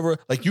 Like whenever,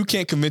 like you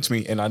can't convince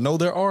me, and I know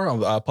there are.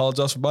 I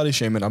apologize for body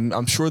shaming.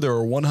 I'm sure there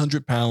are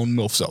 100-pound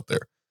MILFs out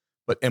there,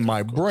 but in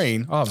my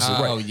brain, obviously,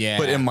 Oh, right? yeah.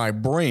 But in my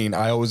brain,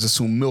 I always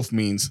assume MILF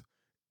means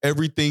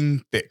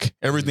everything thick.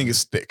 Everything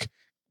is thick.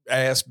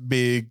 Ass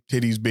big,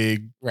 titties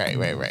big. Right.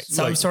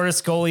 Some like- sort of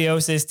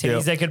scoliosis, titties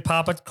Yep. that could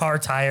pop a car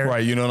tire.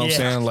 Right, you know what I'm Yeah,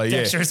 saying? Like,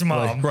 Dexter's yeah,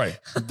 mom. right.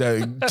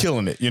 That,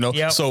 killing it, you know?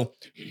 Yep. So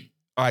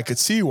I could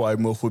see why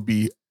MILF would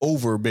be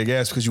over big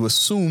ass because you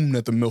assume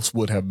that the MILFs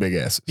would have big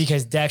asses.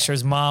 Because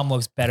Dexter's mom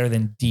looks better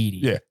than Dee Dee.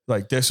 Yeah,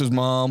 like Dexter's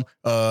mom,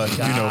 God.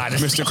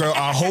 Mr. Crow.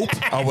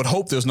 I would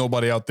hope there's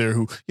nobody out there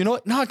who, you know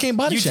what? No, I can't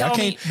body You shit. I tell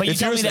can't. me- but you if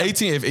tell you're me that-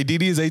 18, if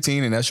ADD is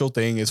 18 and that's your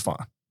thing, it's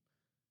fine.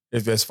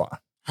 If that's fine.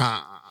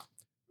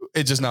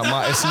 It's just not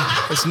my,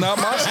 it's not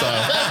my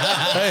style.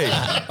 Hey,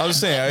 I'm just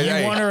saying. You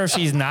hey, wonder if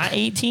she's not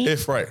 18?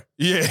 if right.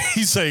 Yeah,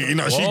 he's saying, she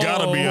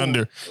gotta be Whoa.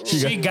 under.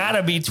 She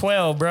gotta be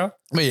 12, bro.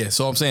 But yeah,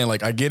 so I'm saying,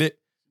 like, I get it.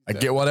 I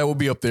get why that would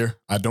be up there.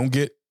 I don't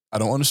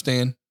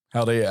understand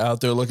how they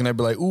out there looking at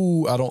be like,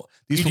 ooh,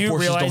 these Did you proportions don't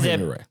realize hit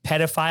that me right.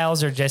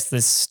 pedophiles are just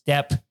the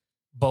step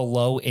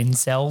below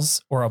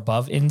incels or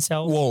above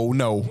incels? Whoa,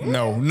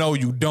 no,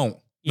 you don't.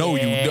 No,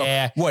 you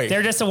don't. Wait,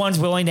 They're just the ones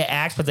willing to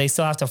act, but they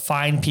still have to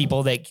find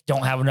people that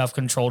don't have enough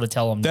control to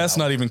tell them that's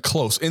no. not even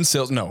close.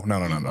 Incels,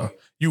 no.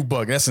 You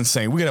bug. That's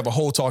insane. We could have a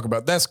whole talk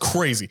about that's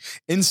crazy.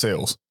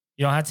 Incels.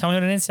 You don't have to tell me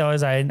what an incel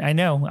is. I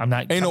know. I'm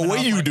not. Ain't no coming way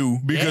off you like- do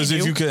because Yeah,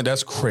 if you you could,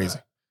 that's crazy.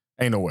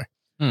 Ain't no way.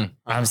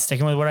 I'm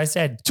sticking with what I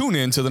said. Tune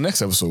in to the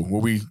next episode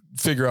where we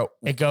figure out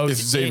It goes. if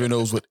Xavier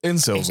knows what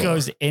incels It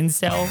goes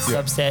incel,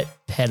 subset,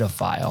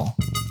 pedophile. are.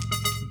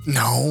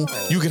 No,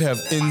 you could have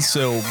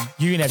incel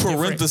You can have different,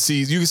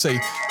 parentheses. You can say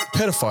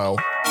pedophile.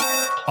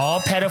 all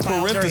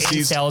pedophiles are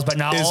parentheses incels, but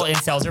not is- all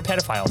incels are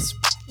pedophiles.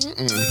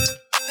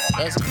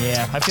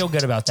 Yeah, I feel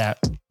good about that.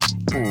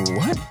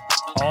 What?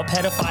 All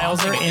pedophiles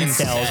are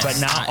incels, but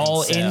not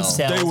all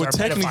incels They would are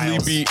technically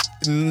pedophiles.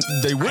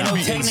 be. They wouldn't know,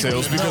 be technically,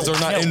 incels because no,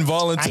 they're not no,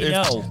 involuntary.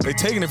 I know. They're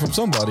taking it from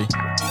somebody.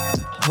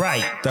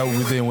 Right. That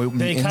would then would be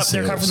They're cut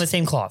from the incels.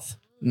 same cloth.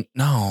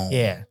 No.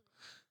 Yeah.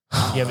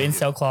 You have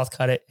incel cloth,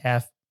 cut it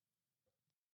half.